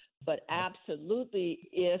about. But absolutely,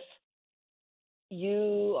 if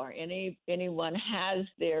you or anyone has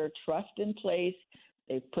their trust in place,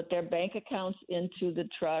 they've put their bank accounts into the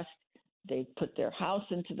trust, they've put their house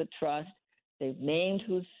into the trust, they've named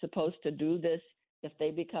who's supposed to do this if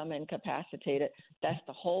they become incapacitated, that's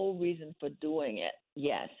the whole reason for doing it,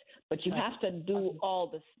 yes. But you have to do all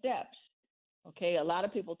the steps, okay? A lot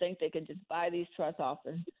of people think they can just buy these trusts off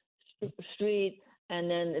the street, and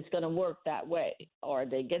then it's going to work that way. Or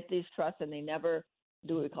they get these trusts and they never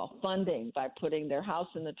do what we call funding by putting their house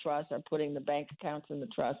in the trust or putting the bank accounts in the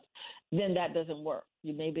trust. Then that doesn't work.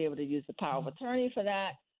 You may be able to use the power of attorney for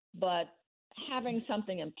that, but having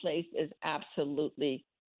something in place is absolutely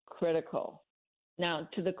critical. Now,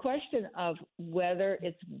 to the question of whether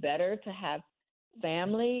it's better to have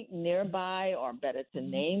family nearby or better to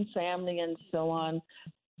name family and so on,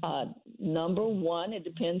 number one, it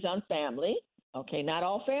depends on family. Okay, not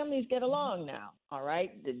all families get along now, all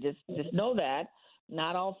right? Just know that.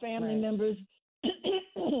 Not all family members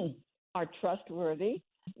are trustworthy.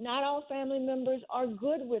 Not all family members are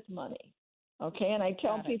good with money, okay? And I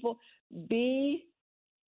tell people, be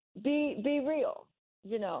real.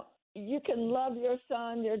 You know, you can love your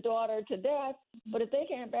son, your daughter to death, but if they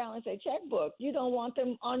can't balance a checkbook, you don't want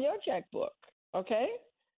them on your checkbook, okay?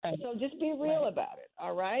 Right. So just be real about it,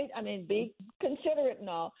 all right? I mean, be considerate and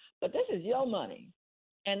all, but this is your money,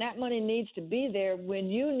 and that money needs to be there when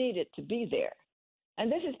you need it to be there.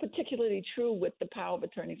 And this is particularly true with the power of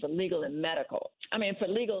attorney for legal and medical. I mean, for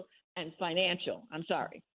legal and financial, I'm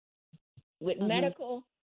sorry. With medical,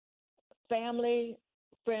 family,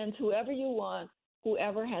 friends, whoever you want,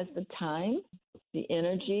 whoever has the time, the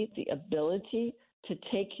energy, the ability to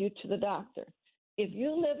take you to the doctor. If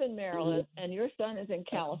you live in Maryland and your son is in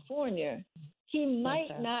California, he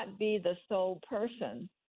might not be the sole person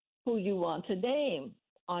who you want to name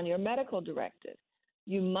on your medical directive.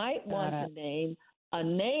 You might want to name a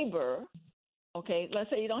neighbor, okay, let's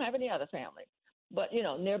say you don't have any other family, but, you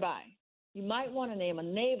know, nearby. You might want to name a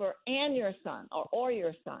neighbor and your son or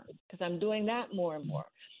your son, because I'm doing that more and more.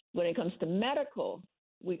 When it comes to medical,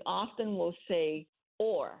 we often will say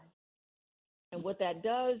or. And what that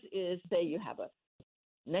does is say you have a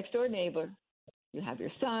next door neighbor, you have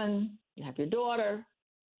your son, you have your daughter,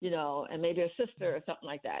 you know, and maybe a sister or something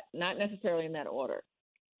like that, not necessarily in that order.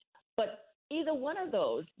 But either one of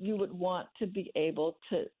those, you would want to be able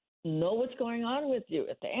to know what's going on with you.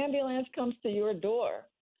 If the ambulance comes to your door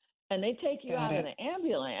and they take you out in an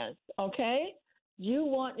ambulance, okay, you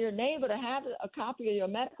want your neighbor to have a copy of your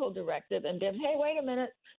medical directive and then, hey, wait a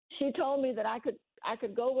minute, she told me that I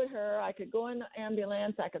could go with her, I could go in the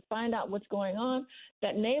ambulance, I could find out what's going on.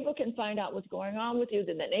 That neighbor can find out what's going on with you.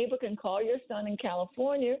 Then that neighbor can call your son in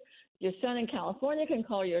California. Your son in California can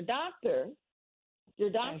call your doctor. Your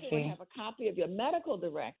doctor would have a copy of your medical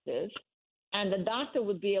directives, and the doctor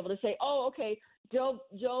would be able to say, oh, okay, Joe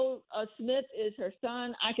Smith is her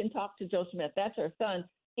son. I can talk to Joe Smith. That's her son,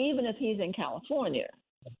 even if he's in California.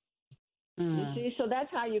 You see? So that's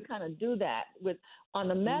how you kind of do that. On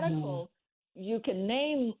the medical, you can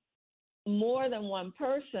name more than one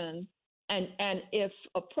person, and if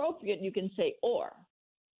appropriate, you can say or.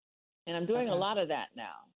 And I'm doing a lot of that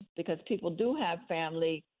now because people do have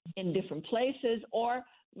family in different places, or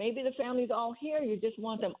maybe the family's all here. You just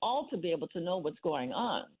want them all to be able to know what's going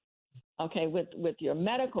on, okay, with your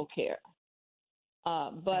medical care.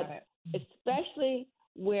 But especially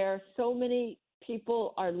where so many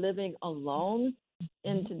people are living alone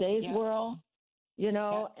in today's world, you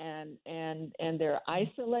know, and they're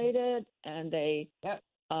isolated, and they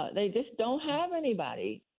just don't have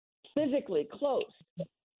anybody physically close.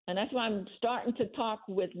 And that's why I'm starting to talk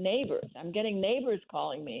with neighbors. I'm getting neighbors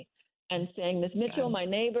calling me and saying, Ms. Mitchell, my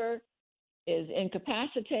neighbor is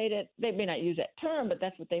incapacitated. They may not use that term, but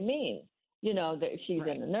that's what they mean. You know, that she's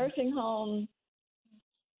in a nursing home.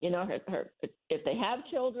 You know, her if they have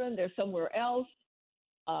children, they're somewhere else.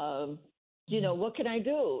 You know, what can I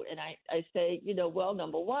do? And I say, you know, well,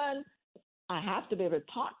 number one, I have to be able to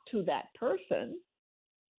talk to that person.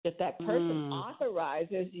 If that person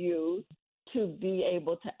authorizes you to be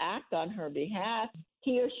able to act on her behalf,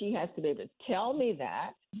 he or she has to be able to tell me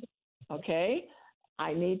that, okay?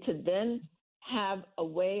 I need to then have a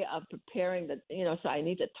way of preparing so I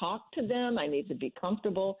need to talk to them. I need to be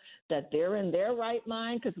comfortable that they're in their right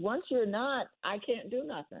mind, because once you're not, I can't do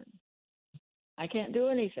nothing. I can't do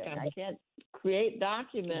anything. I can't create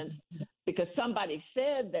documents because somebody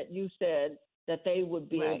said that you said that they would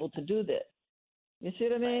be able to do this. You see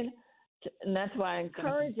what I mean? And that's why I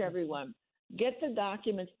encourage everyone, get the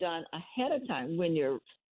documents done ahead of time when you're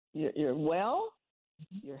well,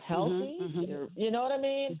 you're healthy, you know what I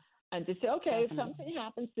mean? And to say, okay, if something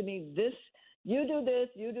happens to me, you do this,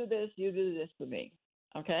 you do this, you do this for me,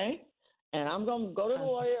 okay? And I'm going to go to the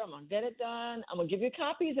lawyer, I'm going to get it done, I'm going to give you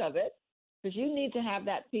copies of it, because you need to have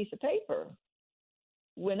that piece of paper.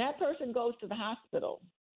 When that person goes to the hospital,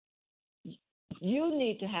 you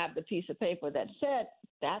need to have the piece of paper that said,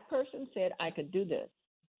 that person said I could do this.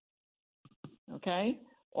 Okay?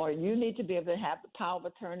 Or you need to be able to have the power of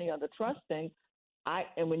attorney or the trust thing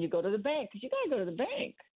And when you go to the bank, because you got to go to the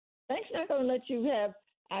bank, bank's not going to let you have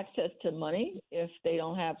access to money if they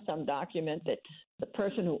don't have some document that the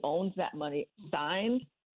person who owns that money signed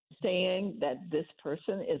saying that this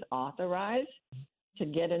person is authorized to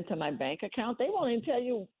get into my bank account. They won't even tell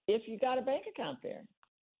you if you got a bank account there.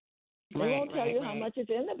 They won't tell you how much is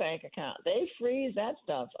in the bank account. They freeze that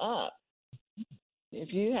stuff up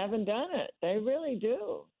if you haven't done it. They really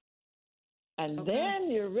do. And then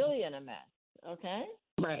you're really in a mess, okay?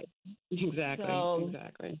 Right. Exactly.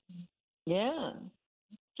 Exactly. Yeah.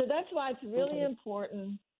 So that's why it's really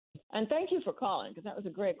important. And thank you for calling, because that was a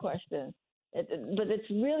great question. But it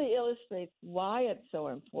really illustrates why it's so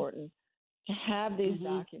important to have these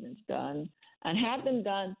documents done and have them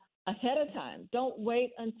done ahead of time. Don't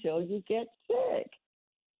wait until you get sick,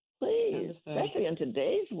 please, especially in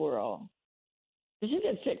today's world. Because you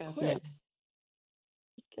get sick quick.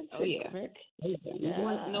 Quick.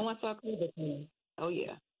 Yeah. No one saw COVID to me. Oh,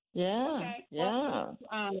 yeah. Yeah. Okay. Yeah.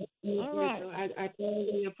 All right. I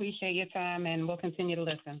totally appreciate your time, and we'll continue to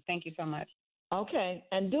listen. Thank you so much. Okay.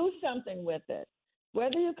 And do something with it.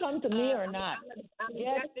 Whether you come to me or not. I'm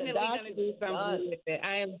definitely going to do something with it.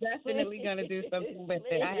 I am definitely going to do something with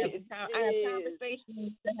it. I have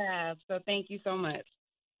conversations to have, so thank you so much.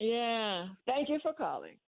 Yeah. Thank you for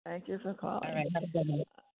calling. All right. Have a good one.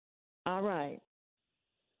 All right.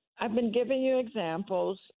 I've been giving you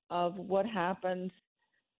examples of what happens,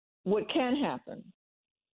 what can happen,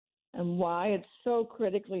 and why it's so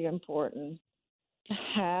critically important to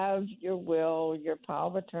have your will, your power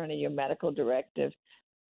of attorney, your medical directive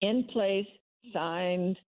in place,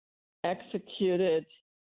 signed, executed.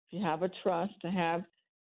 If you have a trust, to have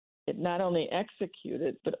it not only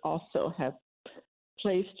executed, but also have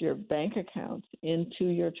placed your bank accounts into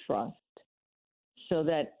your trust so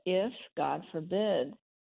that if, God forbid,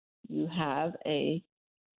 you have a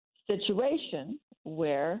situation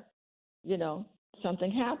where,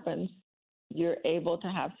 something happens, you're able to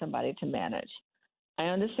have somebody to manage. I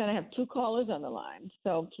understand I have two callers on the line,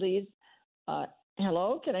 so please,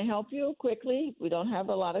 hello, can I help you quickly? We don't have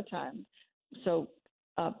a lot of time. So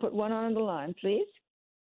put one on the line, please.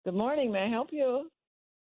 Good morning. May I help you?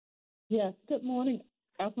 Yes, good morning,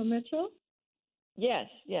 Ethel Mitchell. Yes,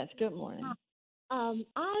 good morning.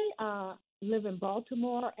 I live in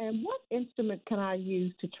Baltimore, and what instrument can I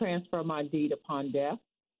use to transfer my deed upon death?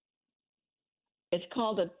 It's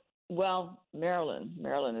called Maryland.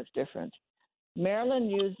 Maryland is different. Maryland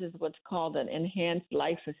uses what's called an enhanced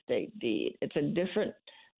life estate deed. It's a different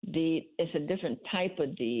deed. It's a different type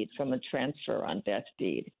of deed from a transfer on death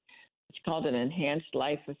deed. It's called an enhanced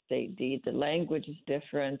life estate deed. The language is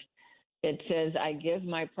different. It says, I give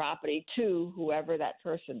my property to whoever that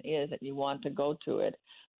person is that you want to go to it,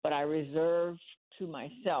 but I reserve to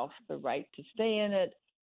myself the right to stay in it,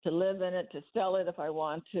 to live in it, to sell it if I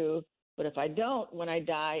want to. But if I don't, when I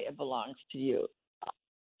die, it belongs to you.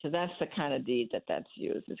 So that's the kind of deed that's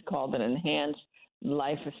used. It's called an enhanced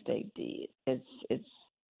life estate deed. It's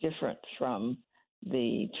different from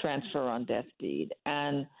the transfer on death deed.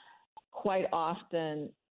 And quite often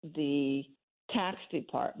the tax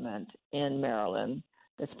department in Maryland,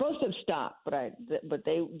 they're supposed to have stopped, but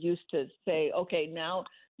they used to say, okay, now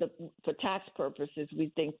for tax purposes,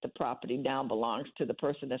 we think the property now belongs to the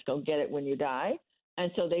person that's going to get it when you die. And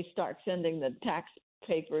so they start sending the tax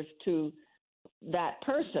papers to that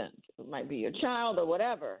person. It might be your child or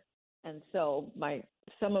whatever. And so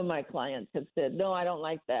some of my clients have said, no, I don't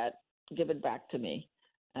like that. Give it back to me.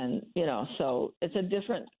 And, so it's a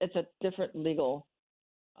different legal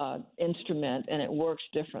instrument, and it works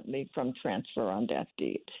differently from transfer on death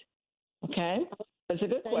deeds. Okay? It's a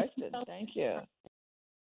good question. Thank you.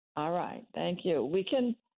 All right. Thank you. We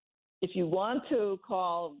can, if you want to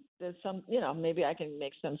call, there's some, maybe I can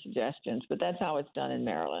make some suggestions, but that's how it's done in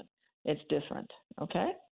Maryland. It's different.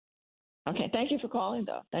 Okay? Okay. Thank you for calling,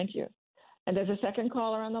 though. Thank you. And there's a second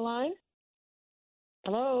caller on the line.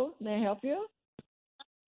 Hello. May I help you?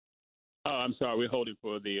 I'm sorry. We're holding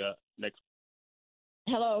for the next.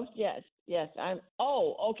 Hello. Yes.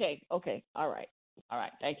 Okay. All right.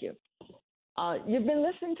 Thank you. You've been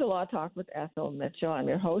listening to Law Talk with Ethel Mitchell. I'm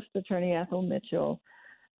your host, Attorney Ethel Mitchell.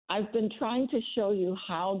 I've been trying to show you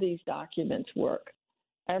how these documents work.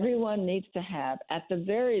 Everyone needs to have, at the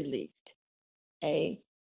very least, a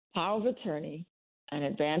power of attorney, an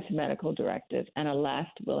advance medical directive, and a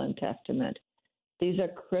last will and testament. These are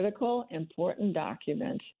critical, important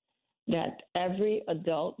documents that every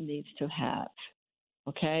adult needs to have.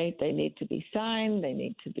 Okay? They need to be signed, they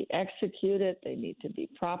need to be executed, they need to be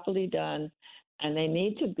properly done, and they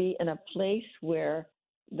need to be in a place where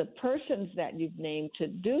the persons that you've named to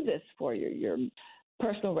do this for you, your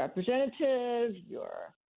personal representative,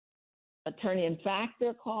 your attorney in fact,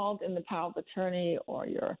 they're called in the power of attorney, or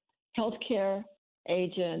your healthcare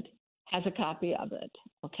agent has a copy of it,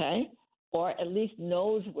 okay? Or at least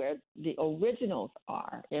knows where the originals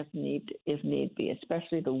are if need be,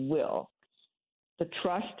 especially the will. The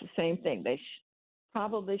trust, same thing. They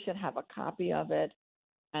probably should have a copy of it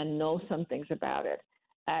and know some things about it.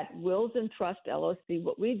 At Wills and Trust LLC,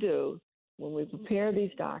 what we do when we prepare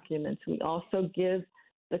these documents, we also give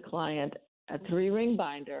the client a 3-ring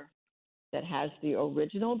binder that has the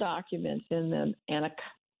original documents in them and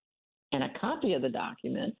a copy of the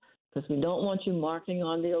document, because we don't want you marking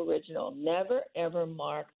on the original. Never, ever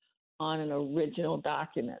mark on an original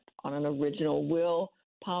document, on an original will,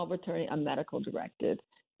 power of attorney, a medical directive.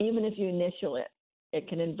 Even if you initial it, it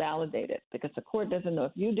can invalidate it because the court doesn't know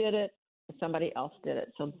if you did it or somebody else did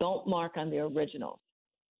it. So don't mark on the originals.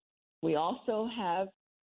 We also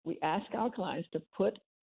we ask our clients to put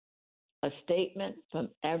a statement from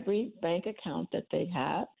every bank account that they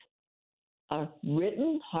have, a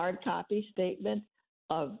written hard copy statement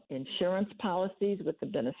of insurance policies with the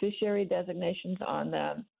beneficiary designations on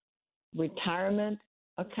them, retirement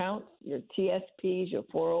accounts, your TSPs, your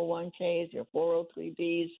 401ks, your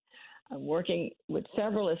 403bs. I'm working with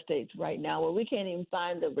several estates right now where we can't even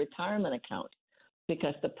find the retirement account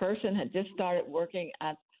because the person had just started working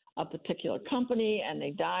at a particular company and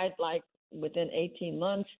they died like within 18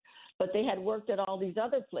 months, but they had worked at all these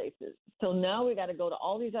other places. So now we got to go to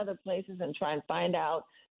all these other places and try and find out,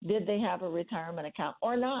 did they have a retirement account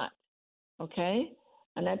or not? Okay?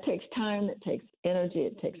 And that takes time, it takes energy,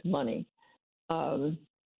 it takes money.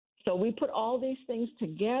 So we put all these things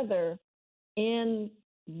together in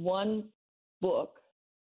one book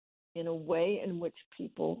in a way in which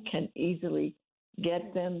people can easily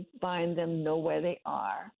get them, find them, know where they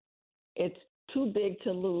are. It's too big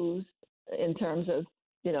to lose in terms of,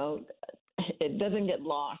 it doesn't get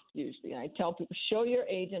lost usually. I tell people, show your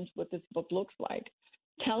agents what this book looks like.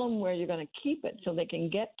 Tell them where you're going to keep it so they can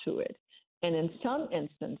get to it. And in some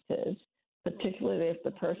instances, particularly if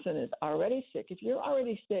the person is already sick, if you're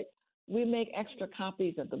already sick, we make extra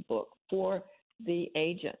copies of the book for the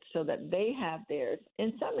agent so that they have theirs.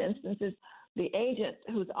 In some instances, the agent,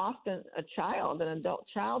 who's often a child, an adult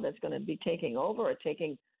child that's going to be taking over or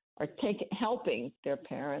helping their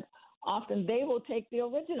parent, often they will take the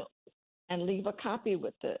original and leave a copy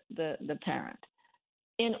with the parent.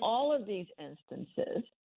 In all of these instances,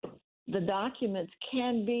 the documents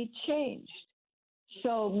can be changed.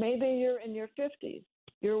 So maybe you're in your 50s,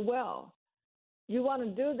 you're well. You want to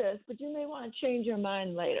do this, but you may want to change your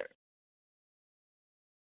mind later.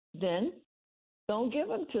 Then don't give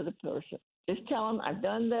them to the person. Just tell them, I've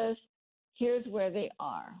done this, here's where they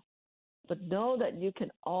are. But know that you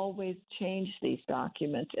can always change these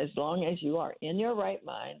documents as long as you are in your right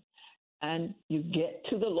mind and you get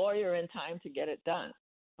to the lawyer in time to get it done,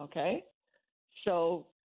 okay? So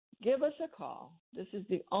give us a call. This is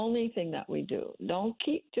the only thing that we do. Don't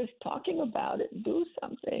keep just talking about it. Do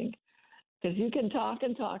something. Because you can talk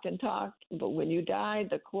and talk and talk, but when you die,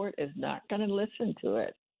 the court is not going to listen to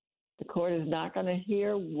it. The court is not going to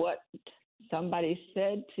hear what somebody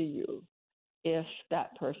said to you if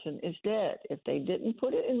that person is dead. If they didn't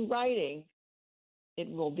put it in writing, it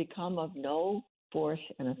will become of no force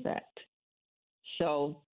and effect.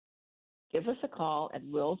 So give us a call at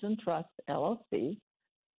Wills and Trust LLC,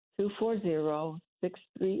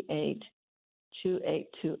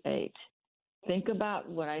 240-638-2828. Think about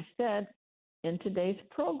what I said in today's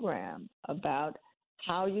program about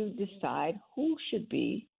how you decide who should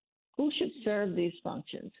serve these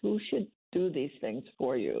functions, who should do these things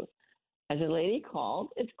for you. As a lady called,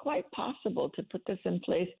 it's quite possible to put this in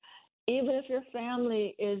place even if your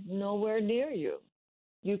family is nowhere near you.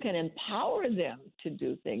 You can empower them to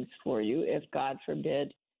do things for you if, God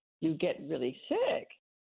forbid, you get really sick.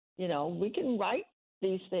 We can write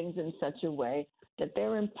these things in such a way that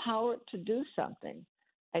they're empowered to do something.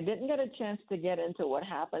 I didn't get a chance to get into what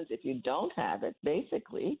happens if you don't have it.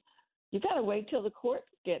 Basically, you got to wait till the court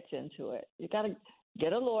gets into it. You got to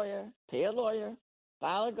get a lawyer, pay a lawyer,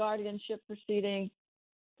 file a guardianship proceeding.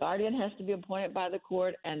 Guardian has to be appointed by the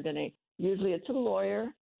court, and then usually it's a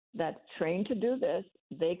lawyer that's trained to do this.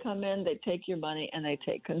 They come in, they take your money, and they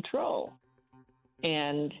take control.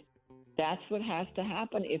 And that's what has to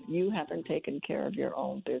happen if you haven't taken care of your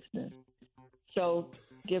own business. So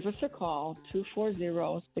give us a call,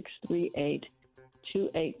 240-638-2828.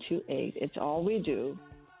 It's all we do.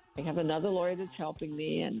 I have another lawyer that's helping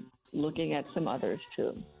me and looking at some others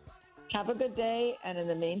too. Have a good day, and in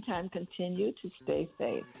the meantime, continue to stay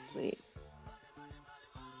safe, please.